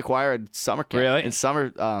 We were in the choir at summer camp. Really? In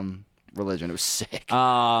summer religion. It was sick.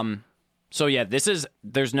 So yeah,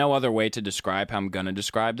 there's no other way to describe how I'm gonna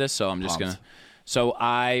describe this, so I'm just Pumped. gonna. So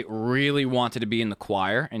I really wanted to be in the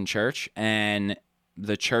choir in church, and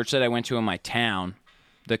the church that I went to in my town,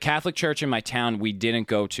 the Catholic church in my town, we didn't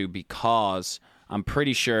go to because I'm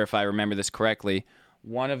pretty sure, if I remember this correctly,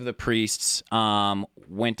 one of the priests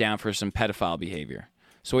went down for some pedophile behavior.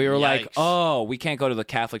 So we were like, Yikes. oh, we can't go to the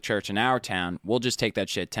Catholic church in our town. We'll just take that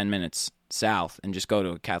shit 10 minutes south and just go to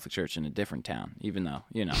a Catholic church in a different town, even though,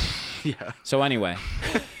 you know. Yeah. So anyway,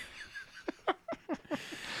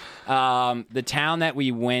 the town that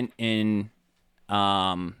we went in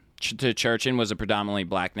to church in was a predominantly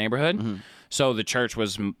black neighborhood. So the church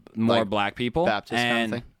was more Like black people. Baptist kind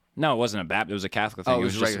and of thing? No, it wasn't a Baptist. It was a Catholic thing. Oh, it it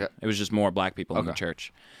was was just regular. it was just more black people in the Okay.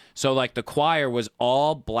 church. So like the choir was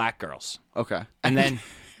all black girls, Okay. and then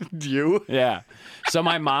You? yeah. So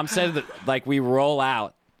my mom said that like we roll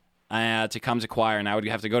out to come to choir, and I would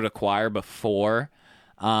have to go to choir before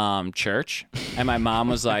church, and my mom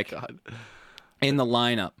was like in the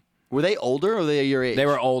lineup. Were they older or were they your age? They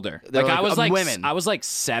were older. They were I was like women. I was like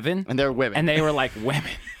 7, And they're women. and they were like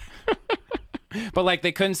women. But like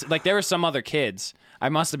they couldn't like there were some other kids. I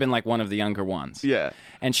must have been like one of the younger ones. Yeah.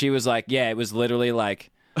 And she was like, yeah, it was literally like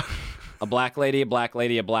a black lady, a black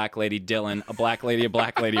lady, a black lady, Dylan, a black lady, a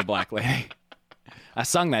black lady, a black lady. I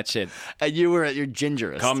sung that shit. And you were at your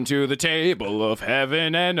gingerest. Come to the table of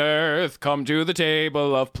heaven and earth. Come to the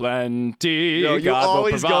table of plenty. Yo, you God will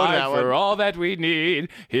always go to provide that for one. all that we need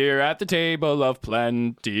here at the table of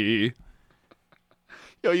plenty.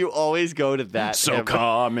 Yo, you always go to that. So hymn.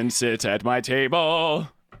 come and sit at my table.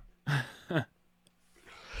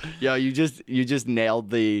 Yo, you just nailed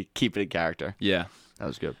the keep it in character. Yeah. That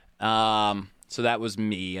was good. So that was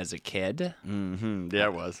me as a kid. Yeah,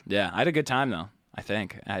 it was. Yeah, I had a good time though. I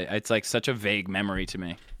think it's like such a vague memory to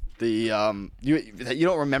me. The you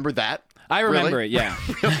don't remember that? I remember Really? it. Yeah.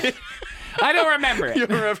 I don't remember it. You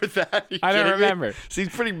don't remember that? You I don't kidding me? remember. Seems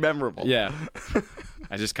pretty memorable. Yeah.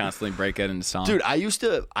 I just constantly break it into song. Dude, I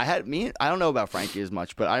don't know about Frankie as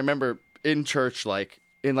much, but I remember in church, like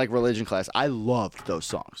in like religion class, I loved those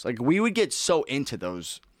songs. Like we would get so into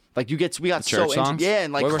those. Like we got church so songs. into yeah,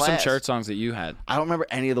 and like what were some class. church songs that you had? I don't remember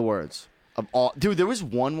any of the words of all. Dude, there was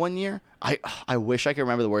one year. I wish I could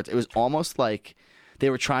remember the words. It was almost like they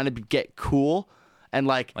were trying to get cool, and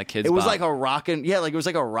like Kids it was Bop. like a rock and it was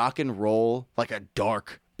like a rock and roll, like a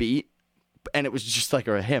dark beat, and it was just like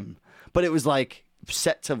a hymn, but it was like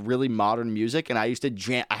set to really modern music, and I used to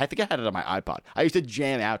jam. I think I had it on my iPod. I used to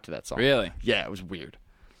jam out to that song. Really? Yeah, it was weird.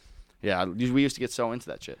 Yeah, we used to get so into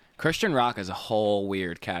that shit. Christian rock is a whole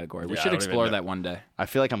weird category. We Yeah, I should don't even explore know. that one day. I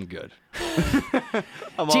feel like I'm good. I'm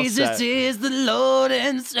all set. is the Lord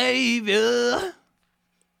and Savior.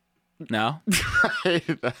 No? You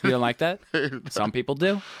don't like that? Some people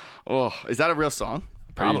do. Oh, is that a real song?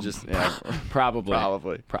 Or you Probably. yeah,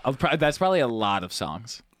 Probably. probably. That's probably a lot of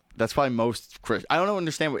songs. That's probably most Christian. I don't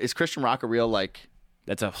understand. Is Christian rock a real like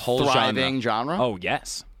That's a whole thriving genre? Oh,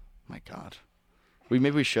 yes. My God.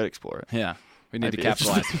 Maybe we should explore it. Yeah. We need Might to be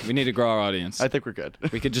capitalize. We need to grow our audience. I think we're good.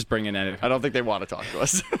 We could just bring in edit. I don't think they want to talk to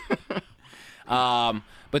us.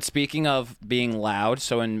 But speaking of being loud,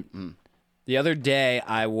 so the other day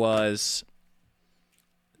I was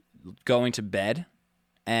going to bed,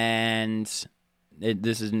 and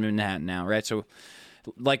this is Manhattan now, right? So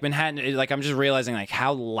like Manhattan, like I'm just realizing like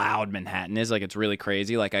how loud Manhattan is. Like it's really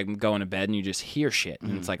crazy. Like I'm going to bed and you just hear shit,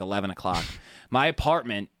 and it's like 11 o'clock. My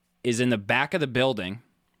apartment is in the back of the building,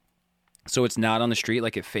 so it's not on the street.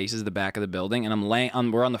 Like it faces the back of the building, and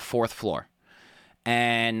we're on the 4th floor.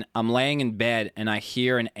 And I'm laying in bed and I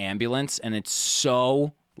hear an ambulance and it's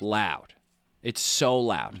so loud. It's so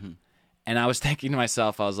loud. And I was thinking to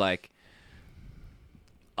myself, I was like,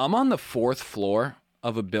 I'm on the 4th floor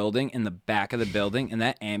of a building in the back of the building, and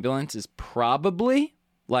that ambulance is probably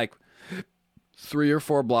like 3 or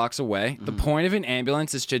 4 blocks away. The point of an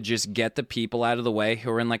ambulance is to just get the people out of the way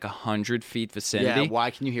who are in like 100 feet vicinity. yeah.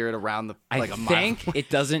 Why can you hear it around the like I a mile? think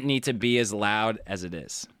it doesn't need to be as loud as it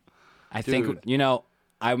is. I think Dude.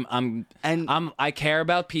 I care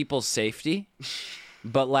about people's safety,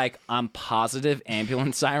 but like I'm positive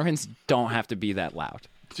ambulance sirens don't have to be that loud.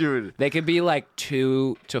 Dude. They could be like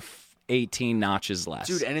 2 to 18 notches less.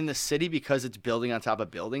 Dude, and in the city, because it's building on top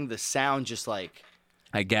of building, the sound just like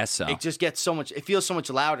I guess so. it just gets so much. It feels so much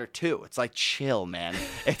louder too. It's like chill, man.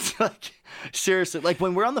 It's like seriously, like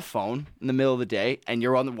when we're on the phone in the middle of the day and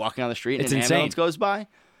you're walking on the street and It's an insane. ambulance goes by,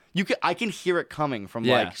 I can hear it coming from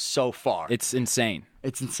Yeah. like so far. It's insane,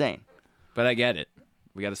 It's insane. but I get it.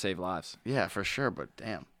 We got to save lives. Yeah, for sure. But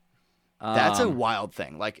damn, that's a wild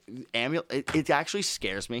thing. Like it actually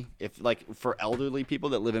scares me. If like for elderly people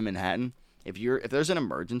that live in Manhattan, if there's an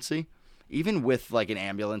emergency, even with like an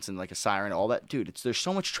ambulance and like a siren, all that, dude, there's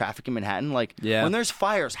so much traffic in Manhattan. Like Yeah. when there's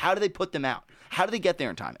fires, how do they put them out? How do they get there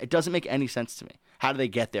in time? It doesn't make any sense to me. How do they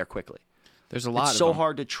get there quickly? There's a lot It's of so them.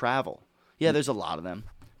 hard to travel. Yeah, there's a lot of them,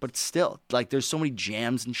 but still, like there's so many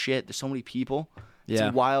jams and shit. There's so many people. Yeah.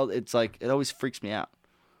 It's wild. It's like it always freaks me out.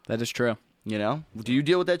 That is true. You know? Do you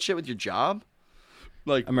deal with that shit with your job?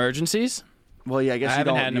 Like, Emergencies? well, yeah, I guess I you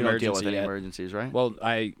haven't don't, had an you don't deal with emergency any yet. emergencies, right? Well,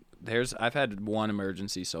 I've had one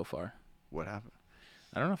emergency so far. What happened?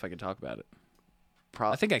 I don't know if I can talk about it.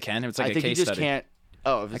 Probably. I think I can. It's like I a think case you just study. can't.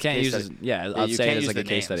 Oh, if I it's can't a case use study. it. Yeah, Yeah, I'll you say can't it as use like the a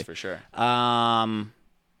case names study for sure.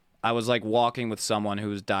 I was like walking with someone who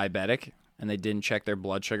was diabetic, and they didn't check their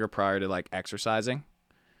blood sugar prior to like exercising.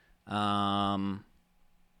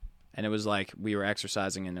 And it was like we were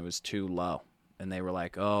exercising and it was too low. And they were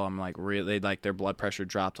like, "Oh, I'm like really like their blood pressure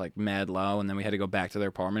dropped like mad low." And then we had to go back to their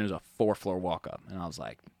apartment. It was a 4th-floor walk up, and I was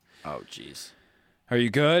like, Oh, jeez. "Are you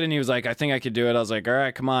good?" And he was like, "I think I could do it." I was like, "All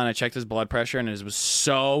right, come on." I checked his blood pressure, and it was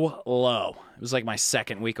so low. It was like my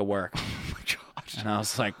 2nd week of work. Oh my gosh. And I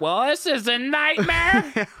was like, "Well, this is a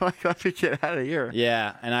nightmare." Like, let me get out of here.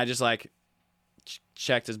 Yeah, and I just like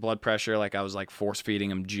checked his blood pressure, like I was like force feeding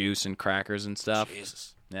him juice and crackers and stuff.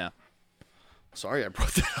 Jesus. Yeah. Sorry I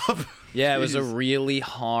brought that up. Yeah, it was a Jeez. really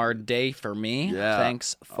hard day for me. Yeah.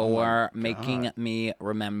 Thanks for my making God. me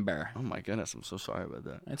remember. Oh my goodness, I'm so sorry about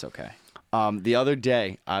that. It's okay. The other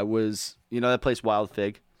day I was, that place Wild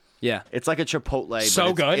Fig? Yeah. It's like a Chipotle. but So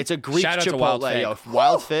it's, good. It's a Greek Shout out to Chipotle. Wild Fig. Yo,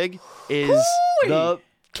 Wild Fig is the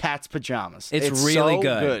cat's pajamas. It's really so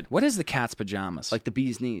good. What is the cat's pajamas? Like the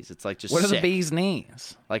bee's knees. It's like just what are the sick. bee's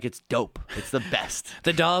knees? Like it's dope. It's the best.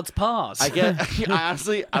 The dog's paws. I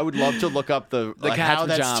honestly, I would love to look up the like cat's how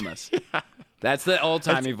that's- pajamas. That's the old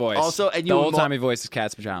timey voice. also- and the you old timey voice is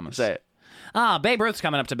cat's pajamas. Say it. Babe Ruth's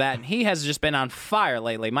coming up to bat, and he has just been on fire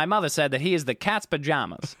lately. My mother said that he is the cat's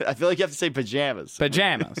pajamas. I feel like you have to say pajamas.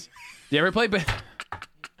 Pajamas. You ever play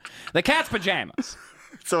the cat's pajamas?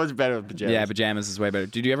 So much better with pajamas. Yeah, pajamas is way better.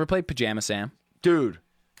 Did you ever play Pajama Sam? Dude,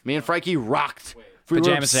 me and Frankie rocked. We were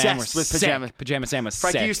Pajama Sam obsessed was with pajamas. sick. Pajama Sam was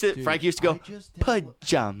Frankie sick. used to go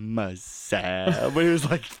pajama Sam when he was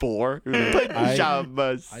like 4. He was like, pajama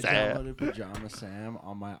I Sam. downloaded Pajama Sam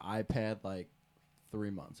on my iPad like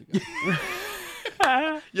 3 months ago.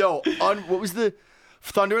 Yo, what was the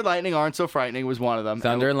Thunder and Lightning Aren't So Frightening was one of them.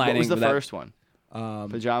 Thunder and Lightning, What was the that- first one?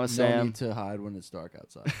 Pajama No Sam. need to hide when it's dark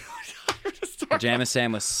outside. Pajama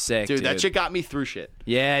Sam was sick, dude. That shit got me through shit.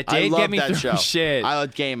 Yeah, it I did loved get me that through show. shit.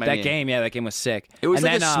 That game. that game was sick. It was and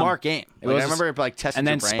like then, a smart game. It Like, was I remember like testing and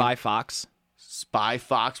then your brain. Spy Fox. Spy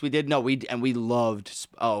Fox. We did we loved.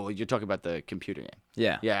 Oh, you're talking about the computer game.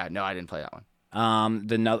 Yeah. Yeah. No, I didn't play that one.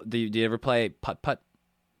 Did you ever play Putt Putt?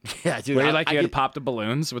 Yeah, dude. Where you I had to could- pop the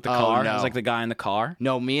balloons with the Oh, car? no. It was like the guy in the car.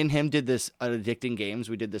 No, me and him did this at Addicting Games.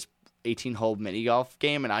 We did this 18-hole mini golf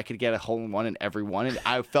game, and I could get a hole in one in every one, and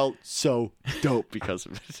I felt so dope because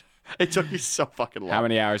of it. It took me so fucking long. How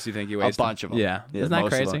many hours do you think you A wasted? bunch of them. Yeah. Yeah, Isn't that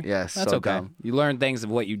most of crazy? them. Yeah, That's so okay. dumb. You learn things of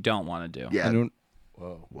what you don't want to do. Yeah. Anyone,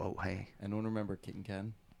 whoa. Whoa, hey. Anyone remember Kitten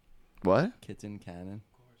Cannon? What? Kitten Cannon?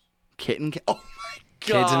 Kitten? Oh my god.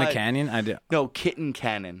 Kids in the Canyon? I do. No, Kitten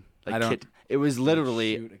Cannon. Like I don't- It was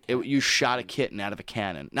literally shoot a kitten. you shot a kitten out of a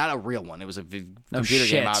cannon, not a real one. It was a No computer shit,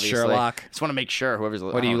 game, obviously. Sherlock. Just want to make sure whoever's.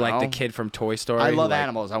 What do you like, the kid from Toy Story? I who, love like-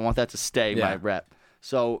 animals. I want that to stay my Yeah. rep.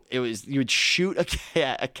 So it was you would shoot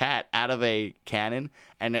a cat out of a cannon,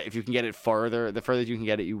 and if you can get it farther, the further you can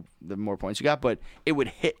get it, the more points you got. But it would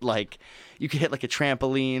hit like you could hit like a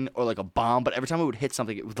trampoline or like a bomb, but every time it would hit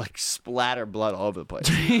something, it would like splatter blood all over the place.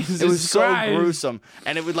 Jesus It was so Christ. gruesome,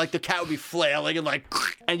 and it would like the cat would be flailing and like,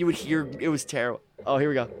 and you would hear it was terrible. Oh, here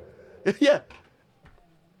we go. Yeah.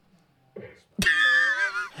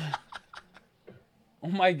 Oh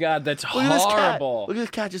my god, that's Look at this cat. horrible. Look at this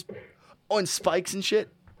cat just on spikes and shit.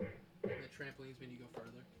 The trampolines when you go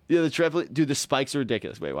further. Yeah, the trampoline. Dude, the spikes are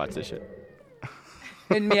ridiculous. Wait, watch this shit.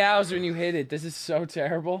 It meows when you hit it. This is so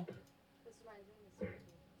terrible.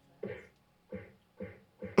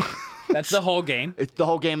 That's the whole game. It's the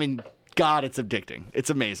whole game, and God, it's addicting. It's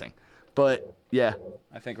amazing. But yeah,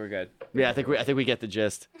 I think we're good. I think we get the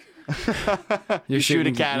gist. You shoot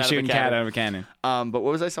a cat out of a shooting cat cannon. out of a cannon. But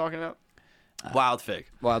what was I talking about? Wild Fig.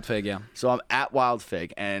 Wild Fig, yeah. So I'm at Wild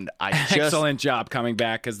Fig, and I just Excellent job coming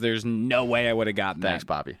back because there's no way I would have gotten thanks, that.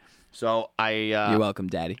 Poppy. So You're welcome,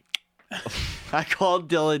 Daddy. I called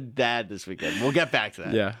Dylan Dad this weekend. We'll get back to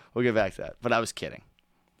that. Yeah. we'll get back to that. But I was kidding.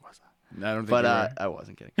 I don't think But you were. I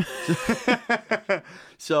wasn't kidding.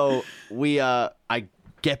 So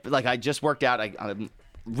I just worked out. I'm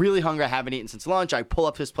really hungry. I haven't eaten since lunch. I pull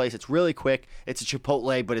up this place. It's really quick. It's a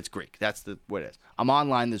Chipotle, but it's Greek. That's what it is. I'm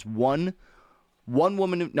online. There's two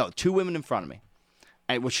women in front of me,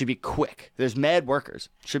 and which should be quick. There's mad workers.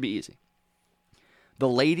 Should be easy. The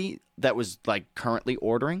lady that was like currently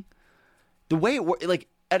ordering, the way it like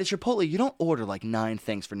at a Chipotle, you don't order like 9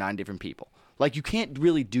 things for 9 different people. Like, you can't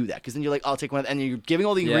really do that because then you're like, I'll take one. And you're giving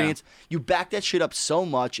all the ingredients. You back that shit up so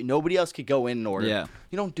much, and nobody else could go in and order. Yeah.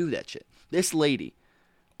 You don't do that shit. This lady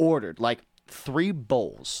ordered like 3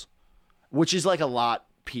 bowls, which is like a lot,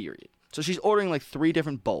 period. So she's ordering like 3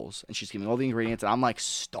 different bowls, and she's giving all the ingredients, and I'm like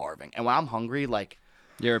starving. And when I'm hungry, like,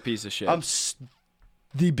 You're a piece of shit. I'm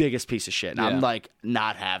the biggest piece of shit. And Yeah. I'm like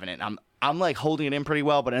not having it. I'm like holding it in pretty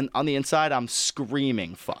well, but on the inside, I'm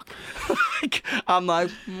screaming fuck. Like, I'm like,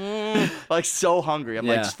 like so hungry. I'm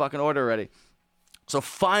like, Yeah. just fucking order already. So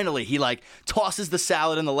finally, he like tosses the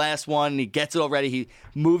salad in the last one, and he gets it all ready. He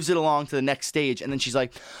moves it along to the next stage, and then she's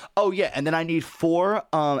like, "Oh yeah," and then I need 4.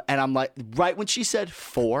 And I'm like, right when she said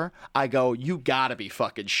 4, I go, "You gotta be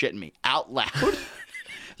fucking shitting me," out loud.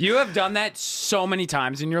 You have done that so many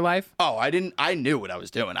times in your life. Oh, I knew what I was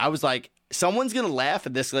doing. I was like, someone's gonna laugh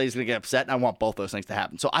and this lady's gonna get upset, and I want both those things to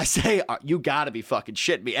happen. So I say, "You gotta be fucking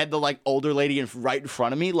shitting me." And the like older lady right in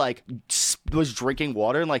front of me like was drinking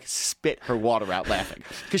water and like spit her water out laughing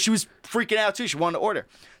because she was freaking out too. She wanted to order.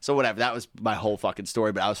 So whatever. That was my whole fucking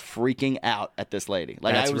story. But I was freaking out at this lady.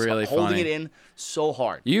 Like That's I was really holding funny. it in so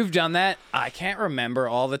hard. You've done that. I can't remember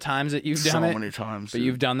all the times that you've done So it. many times, But dude.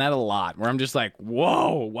 you've done that a lot where I'm just like,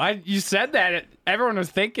 whoa, why you said that? Everyone was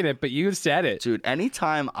thinking it, but you said it. Dude,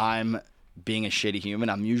 anytime I'm being a shitty human,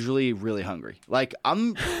 I'm usually really hungry. Like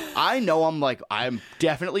I know I'm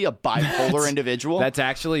definitely a bipolar individual. That's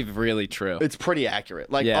actually really true. It's pretty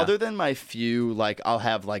accurate. Like Yeah. other than my few, like I'll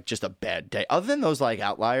have like just a bad day. Other than those like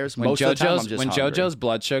outliers, When most of the time I'm just when hungry. JoJo's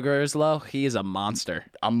blood sugar is low, he is a monster.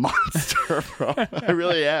 a monster, bro. I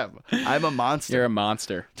really am. I'm a monster. You're a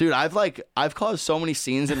monster. Dude, I've caused so many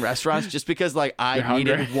scenes in restaurants just because like I You're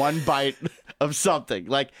hungry. needed one bite of something.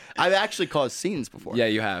 Like I've actually caused scenes before. Yeah,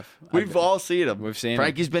 you have. We've all seen them. We've seen 'em.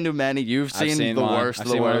 Frankie's been to many. You've I've seen the one. worst. I've of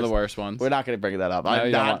the seen worst. one of the worst ones. We're not going to bring that up. you I'm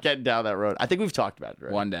don't not want- getting down that road. I think we've talked about it,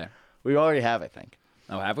 right? One day. We already have, I think.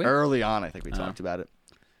 Oh, have we? Early on, I think we talked about it.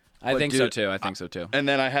 I but think so dude, too. I think so too. And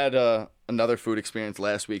then I had another food experience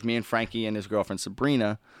last week. Me and Frankie and his girlfriend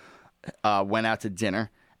Sabrina went out to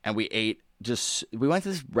dinner, and we ate. We went to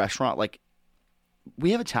this restaurant. Like,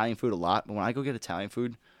 we have Italian food a lot, but when I go get Italian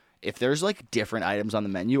food, if there's like different items on the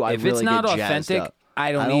menu, I If really it's not get jazzed authentic, up.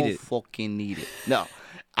 I don't need it. Fucking need it. No.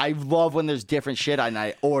 I love when there's different shit and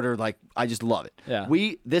I order, like, I just love it. Yeah.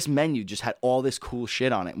 This menu just had all this cool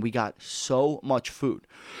shit on it, and we got so much food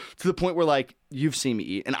to the point where, like, you've seen me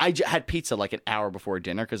eat. And I had pizza like an hour before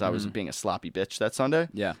dinner because I was being a sloppy bitch that Sunday.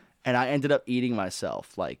 Yeah. And I ended up eating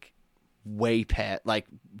myself, like, way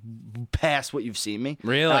past what you've seen me.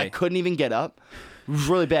 Really? And I couldn't even get up. It was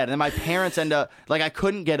really bad. And then my parents end up, like, I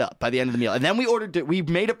couldn't get up by the end of the meal. And then we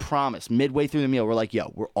made a promise midway through the meal. We're like,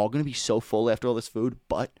 yo, we're all going to be so full after all this food,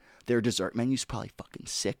 but their dessert menu's probably fucking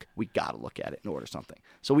sick. We got to look at it and order something.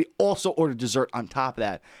 So we also ordered dessert on top of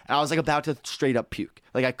that. And I was like about to straight up puke.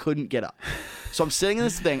 Like, I couldn't get up. So I'm sitting in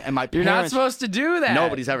this thing, and my You're parents. not supposed to do that.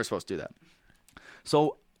 Nobody's ever supposed to do that.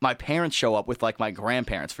 So my parents show up with like my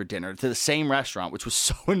grandparents for dinner to the same restaurant, which was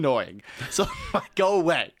so annoying. So I'm like, go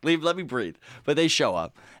away, leave, let me breathe. But they show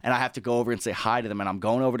up, and I have to go over and say hi to them. And I'm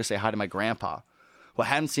going over to say hi to my grandpa, who I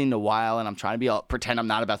hadn't seen in a while, and I'm trying to pretend I'm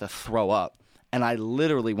not about to throw up. And I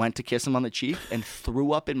literally went to kiss him on the cheek and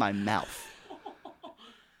threw up in my mouth.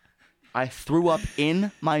 I threw up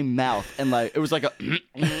in my mouth, and like it was like a.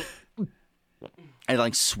 And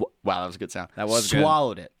like, wow, that was a good sound. That was good.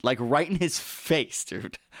 Swallowed it, like right in his face,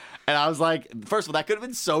 dude. And I was like, first of all, that could have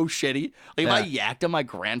been so shitty. Like, if I yacked on my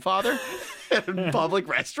grandfather at a public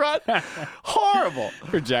restaurant, horrible.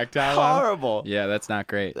 Projectile. Horrible. Yeah, that's not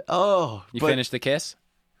great. Oh, You but- finished the kiss?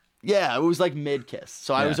 Yeah, it was like mid kiss,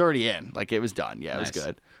 so I Yeah. was already in. Like, it was done. Yeah, it was Nice.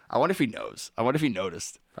 good. I wonder if he knows. I wonder if he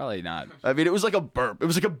noticed. Probably not. I mean, it was like a burp. It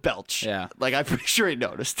was like a belch. Yeah. Like, I'm pretty sure he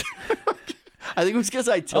noticed. I think it was because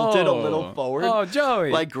I tilted a little forward. Oh,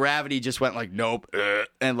 Joey. Like, gravity just went like, nope.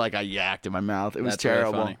 And like, I yacked in my mouth. It was That's really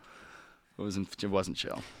terrible. funny. It wasn't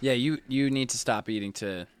chill. Yeah, you need to stop eating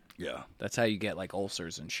to. Yeah. That's how you get like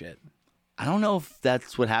ulcers and shit. I don't know if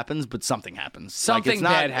that's what happens, but something happens. Something like, it's not,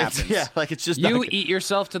 bad it's- happens. Yeah, like it's just You not, eat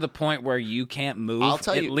yourself to the point where you can't move I'll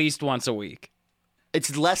tell at you- least once a week.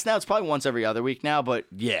 It's less now. It's probably once every other week now, but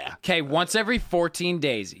yeah. Okay, once every 14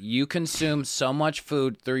 days, you consume so much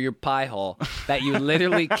food through your pie hole that you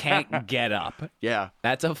literally can't get up. Yeah.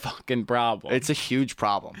 That's a fucking problem. It's a huge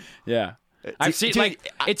problem. yeah. I've seen dude,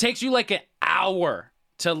 like it takes you like an hour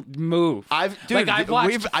to move. I've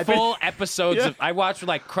watched I've been- full episodes Yeah. of I watched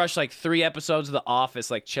like crush like 3 episodes of The Office,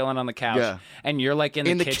 like chilling on the couch, Yeah. and you're like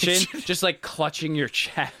in the, kitchen, kitchen. just like clutching your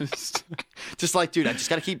chest. Just like, dude, I just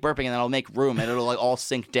got to keep burping and then I'll make room and it'll like all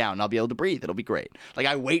sink down and I'll be able to breathe. It'll be great. Like,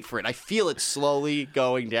 I wait for it. I feel it slowly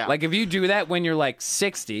going down. Like if you do that when you're like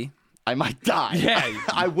 60, I might die. Yeah.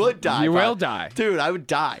 I would die. You if I- will die. Dude, I would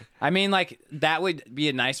die. I mean, like that would be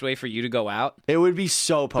a nice way for you to go out. It would be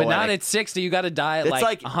so But poetic. not at 60, you got to die at It's like,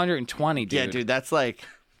 like- 120, dude. Yeah, dude, that's like...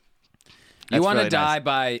 You that's want to really die nice.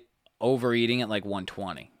 by overeating at like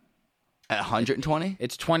 120. At 120?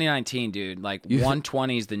 It's 2019, dude. Like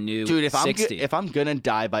 120 is the new Dude, if 60. I'm gonna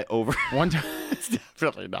die by over... One It's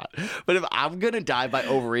definitely not. But if I'm gonna die by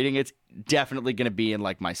overeating, it's definitely gonna be in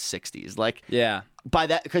like my 60s. Like Yeah.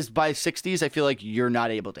 because by 60s, I feel like you're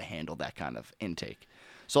not able to handle that kind of intake.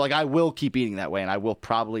 So like I will keep eating that way, and I will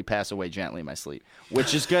probably pass away gently in my sleep,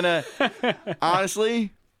 which is gonna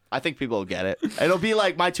honestly, I think people will get it. It'll be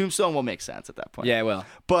like my tombstone will make sense at that point. Yeah, well.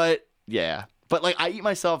 But yeah, but like I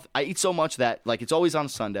eat so much that like it's always on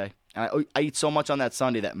Sunday, and I eat so much on that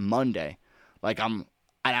Sunday that Monday, like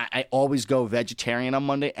I always go vegetarian on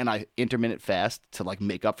Monday, and I intermittent fast to like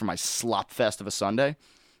make up for my slop fest of a Sunday,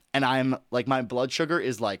 and I'm like my blood sugar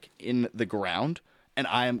is like in the ground,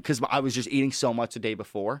 and because I was just eating so much the day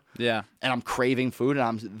before, Yeah. and I'm craving food, and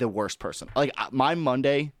I'm the worst person. Like my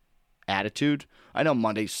Monday attitude, I know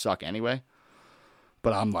Mondays suck anyway,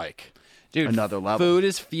 but I'm like. Dude, Another level. Food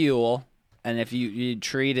is fuel, and if you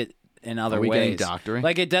treat it in other we ways, getting doctory?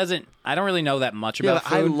 like it doesn't. I don't really know that much Yeah, about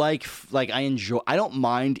but I food. I enjoy. I don't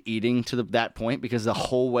mind eating to that point because the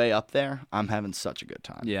whole way up there, I'm having such a good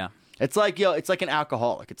time. Yeah, It's like it's like an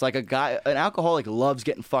alcoholic. It's like an alcoholic loves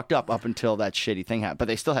getting fucked up until that shitty thing happened, but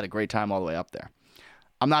they still had a great time all the way up there.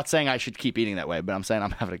 I'm not saying I should keep eating that way, but I'm saying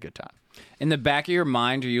I'm having a good time. in the back of your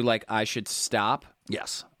mind, are you like, I should stop?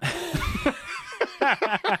 Yes.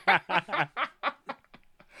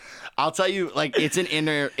 I'll tell you, like it's an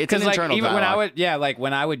Because like internal even when dialogue.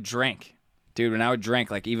 when I would drink, dude, when I would drink,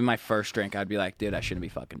 like even my first drink, I'd be like, dude, I shouldn't be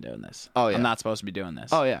fucking doing this. Oh, yeah. I'm not supposed to be doing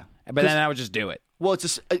this. Oh yeah. But then I would just do it, Well, it's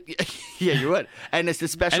just yeah, you would, and it's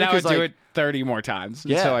especially and I would because do like it 30 more times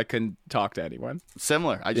Yeah. until I couldn't talk to anyone.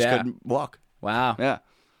 similar. I just Yeah. couldn't walk. Wow. Yeah.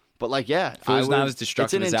 But like, yeah, Food's I not would- as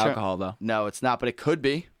destructive it's as an alcohol, though. No, it's not, but it could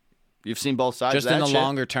be. You've seen both sides Just of that in the shit.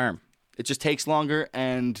 longer term. It just takes longer,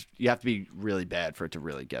 and you have to be really bad for it to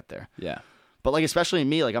really get there. Yeah. But like, especially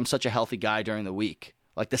me, like I'm such a healthy guy during the week.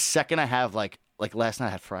 Like the second I have like last night I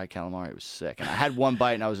had fried calamari. It was sick, and I had one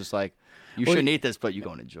bite, and I was just like, you shouldn't eat this, but you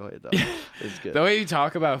go and enjoy it though. It's good. The way you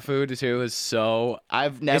talk about food too is so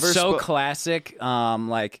I've never it's so spo- classic.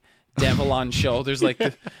 Like devil on shoulders, like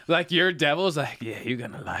like your devil's like, yeah, you're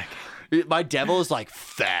gonna like it. My devil is like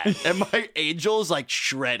fat, and my angel is like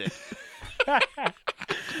shredded.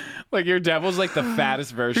 Like your devil's like the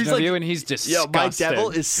fattest version He's of like- you, and he's Yo, disgusting. my devil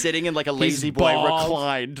is sitting in like a lazy boy bald.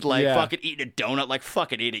 reclined, like Yeah. fucking eating a donut, like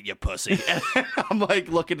fucking eat it, you pussy. And I'm like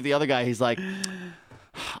looking at the other guy. He's like,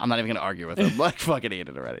 I'm not even gonna argue with him. Like fucking eat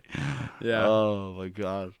it already. Yeah, Oh my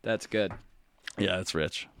god. that's good. Yeah, it's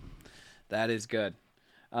rich. That is good.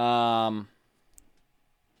 So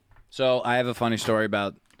I have a funny story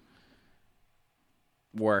about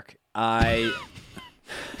work. I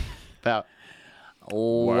About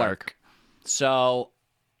work. So,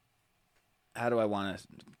 how do I want to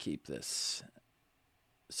keep this?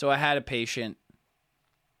 So, I had a patient.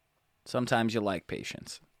 Sometimes you like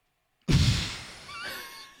patients.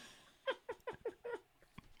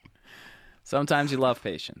 Sometimes you love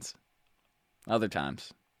patients. Other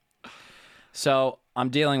times. So, I'm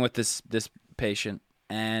dealing with this patient,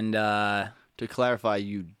 and to clarify,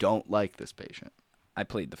 you don't like this patient. I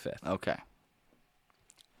plead the fifth. Okay.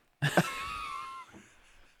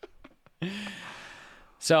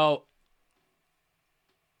 So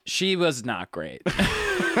she was not great.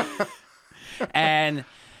 And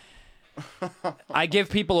I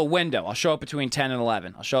give people a window. I'll show up between 10 and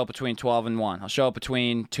 11. I'll show up between 12 and 1. I'll show up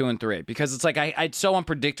between 2 and 3. Because it's like it's so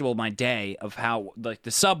unpredictable my day of how, like,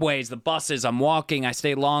 the subways, the buses, I'm walking, I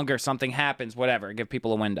stay longer, something happens, whatever. I give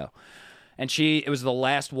people a window. And it was the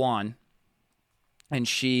last one. And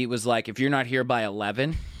she was like, if you're not here by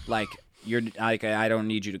 11, like, I don't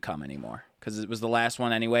need you to come anymore. Because it was the last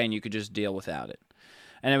one anyway, and you could just deal without it.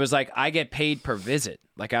 And it was like, I get paid per visit.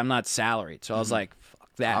 Like, I'm not salaried. So I was like,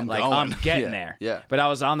 fuck that. I'm like, going. I'm getting Yeah, there. yeah. But I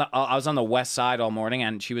was on the west side all morning,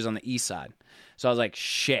 and she was on the east side. So I was like,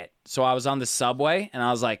 shit. So I was on the subway, and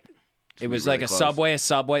I was like, it was really like close. a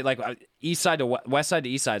subway, like east side to west side to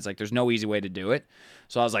east side. It's like, there's no easy way to do it.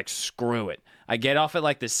 So I was like, screw it. I get off at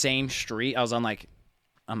like the same street. I was on like,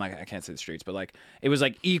 I can't say the streets, but like, it was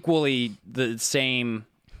like equally the same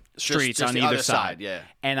streets just on the either other side, yeah.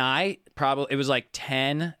 And it was like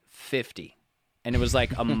 10:50, and it was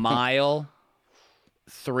like a mile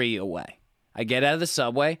 3 away. I get out of the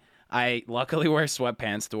subway. I luckily wear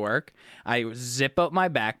sweatpants to work. I zip up my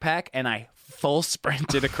backpack, and I full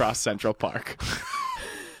sprinted across Central Park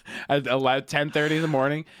at 10:30 in the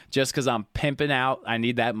morning, just because I'm pimping out. I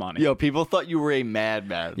need that money. Yo, people thought you were a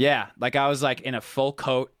madman. Yeah, like I was like in a full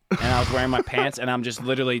coat, and I was wearing my pants, and I'm just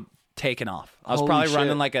literally taking off. I was Holy probably shit.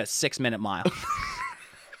 running like a 6-minute mile.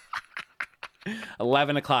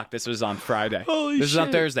 11 o'clock. This was on Friday. Holy this is on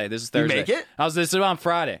shit. Thursday. This is Thursday. make it? This is on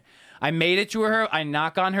Friday. I made it to her. I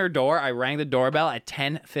knock on her door. I rang the doorbell at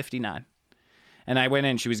 10:59. And I went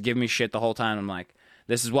in. She was giving me shit the whole time. I'm like,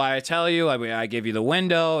 this is why I tell you. I give you the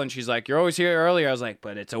window. And she's like, you're always here earlier. I was like,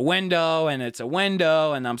 but it's a window, and it's a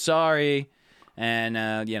window, and I'm sorry. And,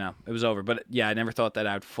 it was over. But, yeah, I never thought that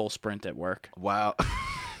I'd full sprint at work. Wow.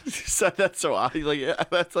 That's so odd. Like, yeah,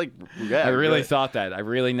 that's like, yeah. I really thought that. I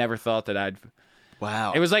really never thought that I'd...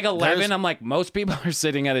 Wow. It was like 11. I'm like, most people are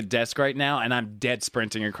sitting at a desk right now, and I'm dead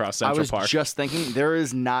sprinting across Central Park. I was just thinking,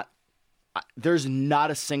 there's not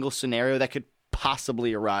a single scenario that could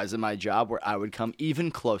possibly arise in my job where I would come even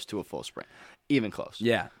close to a full sprint. Even close.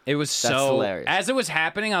 Yeah. It was That's so... hilarious. As it was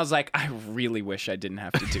happening, I was like, I really wish I didn't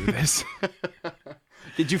have to do this.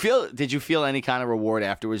 Did you feel any kind of reward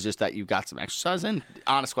afterwards, just that you got some exercise in?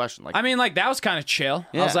 Honest question. Like, I mean, like, that was kind of chill.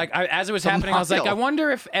 Yeah. I was like, as it was It's a happening, I was like, mile. I wonder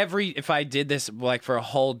if I did this, like, for a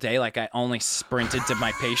whole day, like, I only sprinted to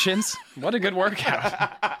my patients. What a good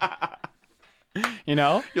workout. You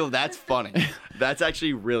know? yo, that's funny. That's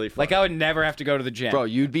actually really funny. Like, I would never have to go to the gym. Bro,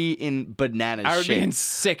 you'd be in bananas I would shape. be in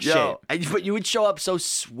sick shape. Yo, but you would show up so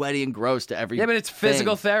sweaty and gross to every Yeah, but it's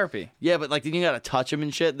physical therapy. Yeah, but like then you gotta touch them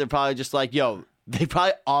and shit. They're probably just like, yo, they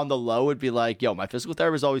probably on the low would be like, yo, my physical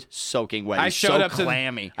therapist is always soaking wet. I He's showed so up to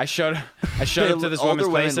clammy. I showed up to this Older woman's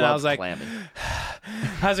place, women and I love was like, clammy.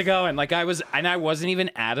 how's it going? Like, I wasn't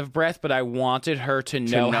even out of breath, but I wanted her to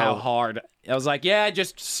know how hard. I was like, yeah, I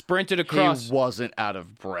just sprinted across. He wasn't out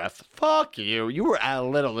of breath. Fuck you. You were a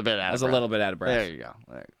little bit out of breath. I was a little bit out of breath. There you go.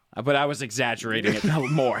 But I was exaggerating it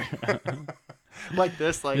more. Like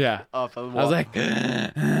this, like Yeah. up. I was like,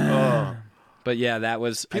 oh. but yeah, that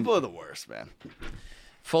was People are the worst, man.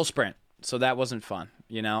 full sprint. So that wasn't fun.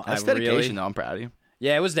 You know, That's I dedication, really, though. I'm proud of you.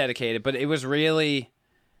 yeah, it was dedicated, but it was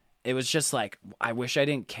just like, I wish I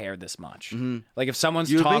didn't care this much. Like if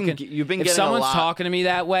someone's You've talking, been if getting a someone's lot- talking to me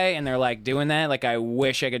that way and they're like doing that, like I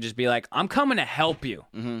wish I could just be like, I'm coming to help you.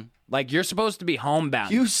 Like you're supposed to be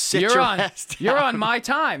homebound. You sit you're your on, ass down. You're on my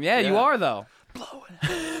time. Yeah, you Yeah. are though.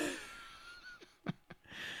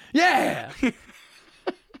 Yeah.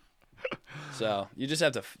 So you just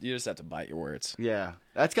have to bite your words. Yeah,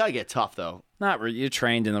 that's gotta get tough though. You're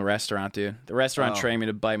trained in the restaurant, dude. The restaurant trained me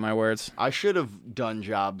to bite my words. I should have done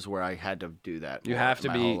jobs where I had to do that. You more have to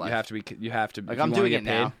my be. whole You life. have to be. You have to. Like if I'm you wanna doing get it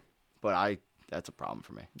paid. now, but that's a problem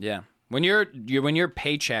for me. Yeah. When your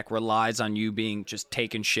paycheck relies on you being just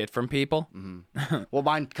taking shit from people. Well,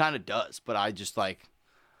 mine kind of does, but I just like.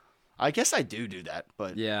 I guess I do that,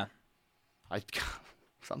 but Yeah. I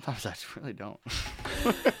sometimes I just really don't.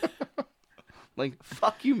 Like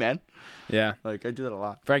fuck you, man. Yeah. Like I do that a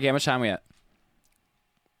lot. Frankie, how much time we at?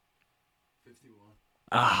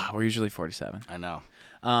 51. We're usually 47. I know.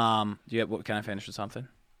 Can I finish with something?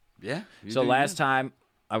 Yeah. So last time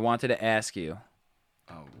I wanted to ask you.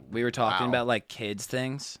 We were talking wow. about like kids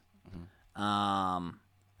things. And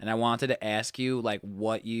I wanted to ask you like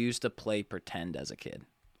what you used to play pretend as a kid.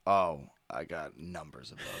 Oh, I got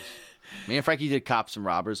numbers of those. Me and Frankie did cops and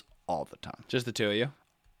robbers all the time. Just the two of you?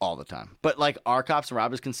 All the time. But like our cops and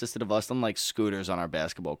robbers consisted of us on like scooters on our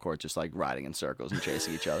basketball court, just like riding in circles and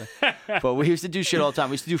chasing each other. But we used to do shit all the time.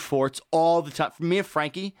 We used to do forts all the time. For me and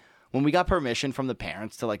Frankie, when we got permission from the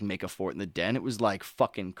parents to like make a fort in the den, it was like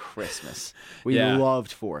fucking Christmas. We Yeah.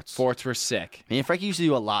 loved forts. Forts were sick. Me and Frankie used to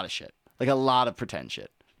do a lot of shit. Like a lot of pretend shit.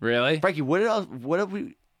 Really? Frankie, what have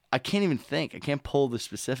we I can't even think. I can't pull the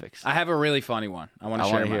specifics. I have a really funny one. I want to I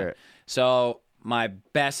share wanna mine. hear it. So my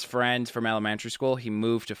best friend from elementary school, he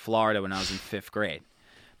moved to Florida when I was in 5th grade.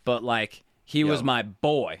 But like he was my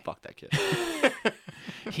boy. Fuck that kid.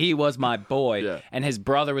 He was my boy. Yeah. And his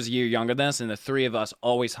brother was a year younger than us, and the three of us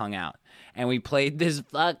always hung out. And we played this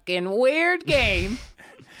fucking weird game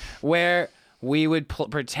where we would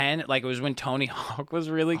pretend like it was when Tony Hawk was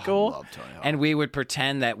really cool. love Tony Hawk. And we would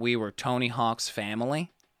pretend that we were Tony Hawk's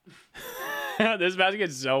family. This is about to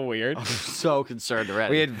get so weird. So concerned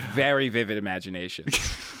already. We had very vivid imagination.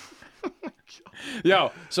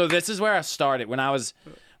 Yo, so this is where I started when I was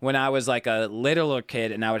like a littler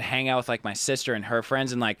kid, and I would hang out with like my sister and her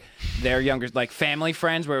friends and like their younger like family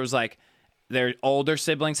friends, where it was like their older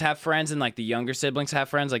siblings have friends and like the younger siblings have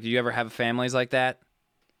friends. Like, do you ever have families like that?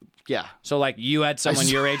 Yeah. So like you had someone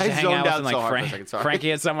your age I to hang zoned out with, out and so like hard for a second, sorry. Frankie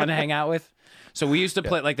had someone to hang out with. So we used to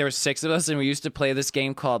play like there were 6 of us, and we used to play this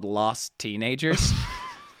game called Lost Teenagers.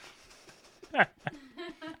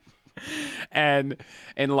 And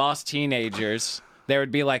in Lost Teenagers, there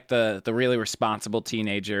would be like the really responsible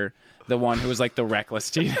teenager, the one who was like the reckless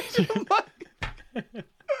teenager.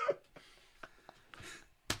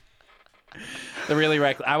 The really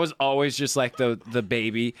reckless. I was always just like the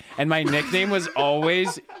baby, and my nickname was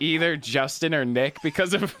always either Justin or Nick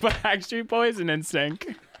because of Backstreet Boys and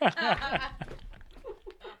NSYNC.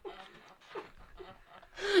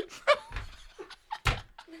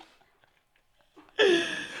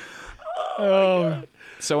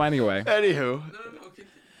 So anyway, Anywho,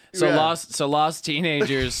 so Yeah. Lost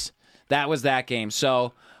Teenagers. That was that game.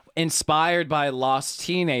 So inspired by Lost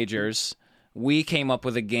Teenagers, we came up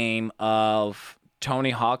with a game of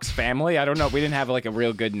Tony Hawk's Family. I don't know. We didn't have like a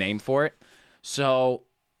real good name for it. So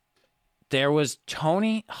there was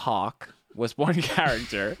Tony Hawk was one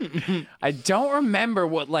character. I don't remember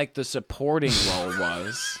what like the supporting role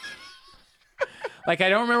was. Like I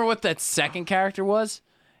don't remember what that second character was.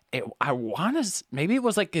 I want to maybe it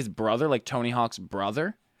was like his brother, like Tony Hawk's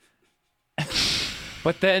brother.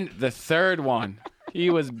 But then the third one, he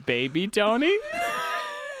was Baby Tony.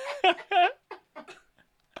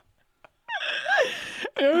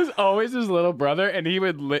 It was always his little brother, and he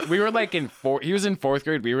would. We were like he was in 4th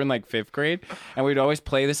grade. We were in like 5th grade, and we'd always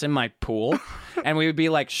play this in my pool, and we would be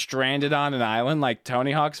like stranded on an island, like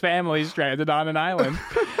Tony Hawk's Family stranded on an island,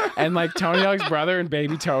 and like Tony Hawk's brother and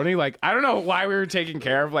Baby Tony. Like I don't know why we were taking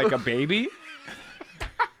care of like a baby.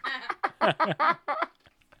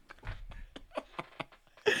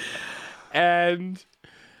 And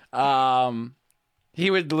he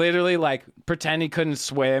would literally like pretend he couldn't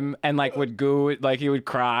swim and like would goo, like he would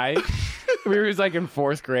cry. We was like in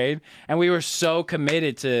 4th grade, and we were so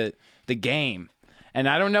committed to the game. And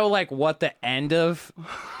I don't know like what the end of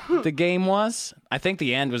the game was. I think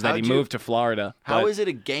the end was that he moved to Florida. How but is it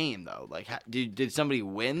a game though? Like, did somebody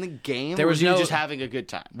win the game? There or was you no- just having a good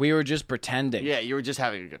time. we were just pretending. Yeah, you were just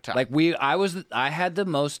having a good time. Like I had the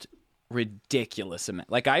most ridiculous amount.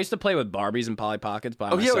 Like I used to play with Barbies and Polly Pockets by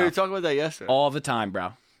oh yeah, myself. we were talking about that yesterday. all the time,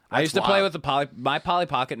 bro. I That's used to play wild. with my Polly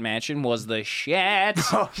Pocket mansion was the shit.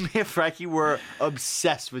 Oh, me and Frankie were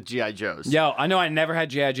obsessed with GI Joes. Yo, I know I never had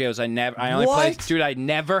G.I. Joes. I only What? played, dude, I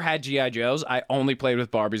never had G.I. Joes. I only played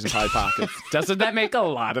with Barbies and Polly Pockets. Doesn't that make a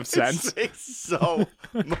lot of sense? Makes so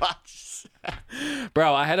much.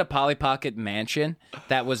 Bro, I had a Polly Pocket mansion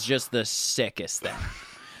that was just the sickest thing.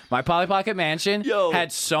 My Polly Pocket mansion Yo.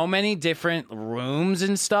 had so many different rooms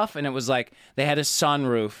and stuff, and it was like they had a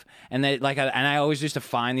sunroof, and I always used to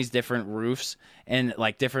find these different roofs and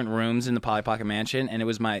like different rooms in the Polly Pocket mansion, and it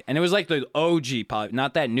was like the OG Polly,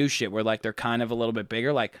 not that new shit where like they're kind of a little bit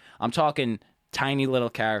bigger. Like I'm talking tiny little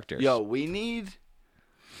characters. Yo, we need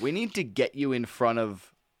to get you in front of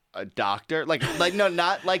a doctor, like no,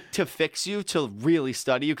 not like to fix you, to really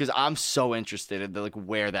study you, because I'm so interested in like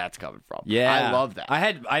where that's coming from. Yeah, I love that.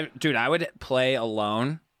 I would play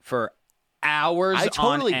alone for hours. I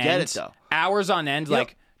totally on end, get it, though. Hours on end, You know-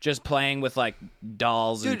 like just playing with like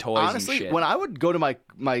dolls and Dude, toys honestly, and shit. when I would go to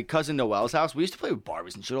my cousin Noel's house, we used to play with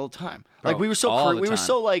Barbies and shit all the time. Like Bro, we were so all the we were time.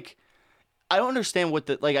 so like, I don't understand what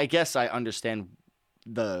the like. I guess I understand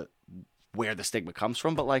where the stigma comes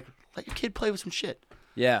from, but like, let your kid play with some shit.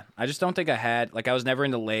 Yeah, I just don't think I had I was never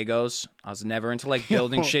into Legos. I was never into like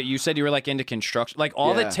building shit. You said you were like into construction, like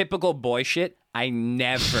all the Yeah. typical boy shit. I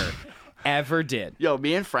never, ever did. Yo,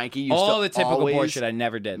 me and Frankie used All to the typical boy always, shit I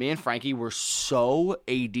never did. Me and Frankie were so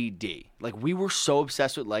ADD. Like we were so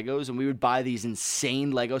obsessed with Legos, and we would buy these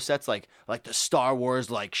insane Lego sets, like the Star Wars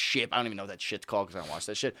like ship. I don't even know what that shit's called because I don't watch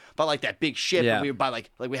that shit. But like that big ship, Yeah. and we would buy like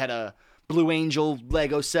we had a Blue Angel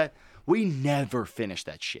Lego set. We never finished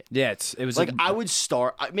that shit. Yeah, it was Like I would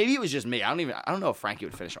start. Maybe it was just me. I don't know if Frankie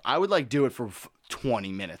would finish. I would like do it for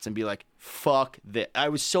 20 minutes and be like, "Fuck that." I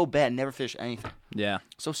was so bad. Never finished anything. yeah.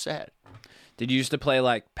 So sad. Did you used to play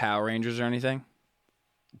like Power Rangers or anything?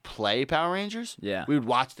 Play Power Rangers? Yeah. We would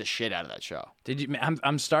watch the shit out of that show. Did you?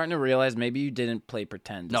 I'm starting to realize maybe you didn't play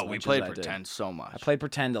Pretend. No, as we much played as I did. Pretend so much. I played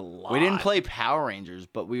Pretend a lot. We didn't play Power Rangers,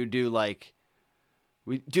 but we would do like,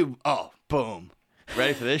 oh, boom.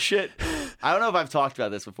 Ready for this shit? I don't know if I've talked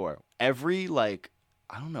about this before. Every like,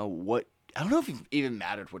 I don't know if it even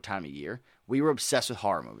mattered what time of year. We were obsessed with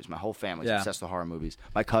horror movies. My whole family's Yeah. obsessed with horror movies.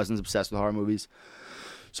 My cousin's obsessed with horror movies.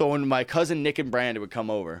 So when my cousin Nick and Brandon would come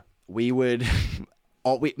over, we would,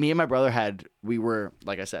 me and my brother we were,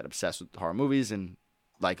 like I said, obsessed with horror movies and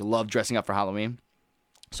like loved dressing up for Halloween.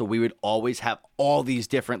 So we would always have all these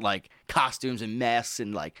different like costumes and masks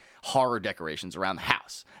and like horror decorations around the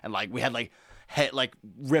house. And like we had like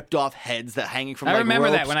ripped off heads that hanging from I like remember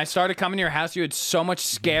that ropes. when I started coming to your house, you had so much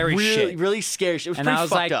scary really, shit. really scary shit. It was And pretty I was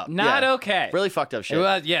fucked like, up. not Yeah. okay. Really fucked up shit. It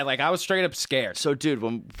was, yeah, like I was straight up scared. So, dude,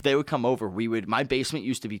 when they would come over, my basement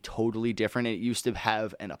used to be totally different. It used to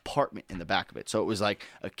have an apartment in the back of it. So it was like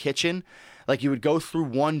a kitchen. Like you would go through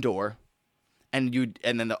one door, and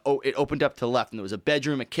then it opened up to the left, and there was a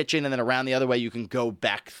bedroom, a kitchen, and then around the other way you can go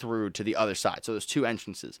back through to the other side. So there's two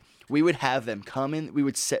entrances. We would have them come in. We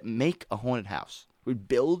would make a haunted house. We'd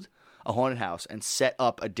build a haunted house and set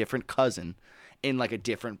up a different cousin in like a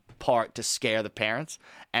different part to scare the parents.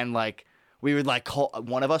 And like we would like call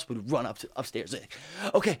one of us would run upstairs. Like,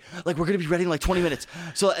 okay, like we're gonna be ready in like 20 minutes.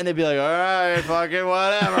 So and they'd be like, all right, fucking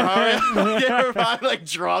whatever. Hurry up. We're probably like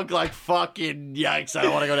drunk, like fucking yikes. I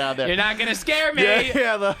don't want to go down there. You're not gonna scare me.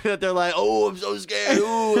 Yeah. They're like, oh, I'm so scared.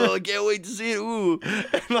 Ooh, I can't wait to see it. Ooh.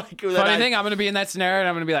 And like, Funny thing, I'm gonna be in that scenario and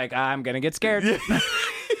I'm gonna be like, I'm gonna get scared.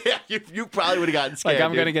 Yeah, you probably would have gotten scared. Like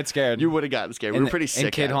I'm dude. gonna get scared. You would have gotten scared. We were pretty sick.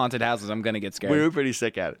 In kid at it. haunted houses, I'm gonna get scared. We were pretty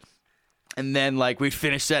sick at it. And then, like, we'd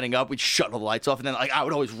finish setting up, we'd shut all the lights off, and then, like, I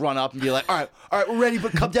would always run up and be like, all right, we're ready,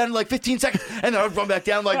 but come down in, like, 15 seconds. And then I'd run back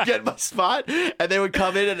down, like, get in my spot. And they would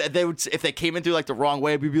come in, and they would, if they came in through, like, the wrong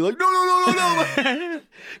way, we'd be like, no. Go to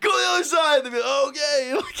the other side. They'd be like,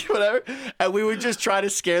 okay, like, whatever. And we would just try to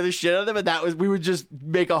scare the shit out of them, and we would just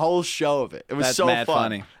make a whole show of it. It was That's so mad fun.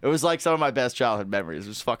 funny. It was, like, some of my best childhood memories. It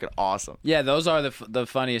was fucking awesome. Yeah, those are the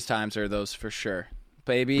funniest times. Are those for sure?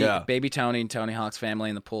 Baby Tony and Tony Hawk's family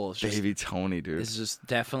in the pool is just Baby Tony, dude. It's just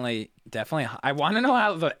definitely. I want to know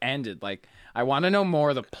how the ended. Like, I want to know more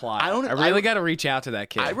of the plot. I really got to reach out to that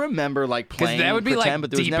kid. I remember like playing that would be pretend, like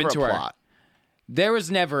but there was deep never into a our- plot. There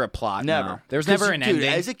was never a plot. Never. No. There was 'Cause never an dude, ending.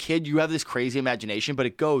 As a kid, you have this crazy imagination, but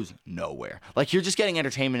it goes nowhere. Like you're just getting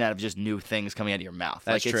entertainment out of just new things coming out of your mouth.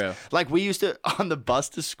 That's like, it's, true. Like we used to on the bus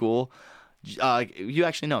to school. You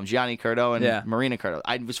actually know him, Gianni Curto and Marina Curto.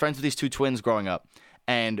 I was friends with these two twins growing up,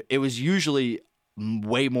 and it was usually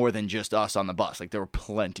way more than just us on the bus. Like there were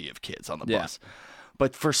plenty of kids on the bus.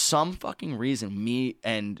 But for some fucking reason, me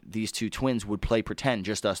and these two twins would play pretend,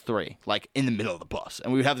 just us three, like in the middle of the bus.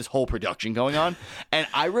 And we would have this whole production going on. And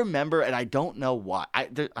I remember, and I don't know why. I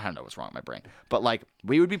don't know what's wrong with my brain. But like,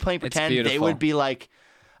 we would be playing pretend. They would be like,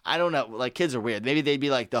 I don't know, like kids are weird. Maybe they'd be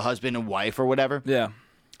like the husband and wife or whatever. Yeah.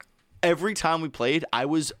 Every time we played, I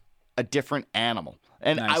was a different animal.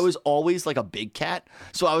 And Nice. I was always like a big cat.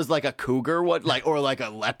 So I was like a cougar, or like a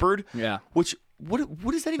leopard. Yeah. Which what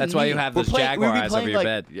does that even mean? That's why you have those jaguar eyes over your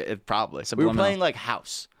bed. Yeah, probably. We were Subliminal. playing like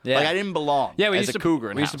house. Yeah. Like I didn't belong. Yeah, we as used a to cougar.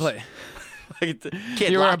 In We used to house. play. Like,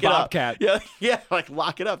 kid, You were a lock it up. bobcat. Yeah, like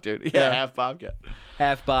lock it up, dude. Yeah, half bobcat.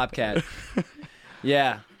 Half bobcat.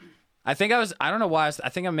 Yeah. I think I don't know why. I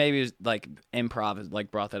think I maybe like improv like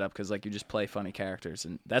brought that up because like you just play funny characters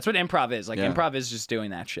and that's what improv is. Like improv is just doing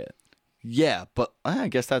that shit. Yeah, but I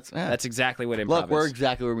guess that's exactly what improv Look, is. we're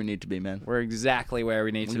exactly where we need to be, man. We're exactly where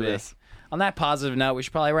we need to Look at be. this. On that positive note, we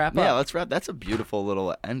should probably wrap Yeah, up. let's wrap. That's a beautiful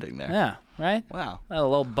little ending there. Yeah, right? Wow. A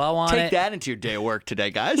little bow on Take it. that into your day of work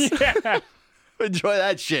today, guys. Enjoy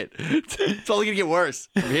that shit. It's only gonna get worse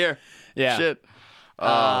from here. Yeah. Shit.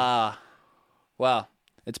 Well,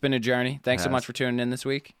 it's been a journey. Thanks so Yes. much for tuning in this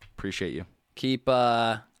week. Appreciate you. Keep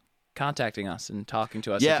contacting us and talking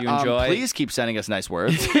to us Yeah, if you enjoy. please keep sending us nice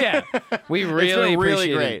words. Yeah, we really been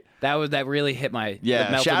really appreciate great. it. That really hit my Yeah,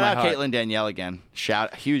 that melted shout my out heart. Caitlin Danielle again.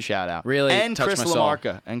 Huge shout out. Really and touched Chris my soul.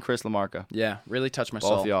 Lamarca. Yeah, really touched my Both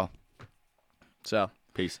soul. y'all. So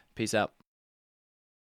Peace. peace out.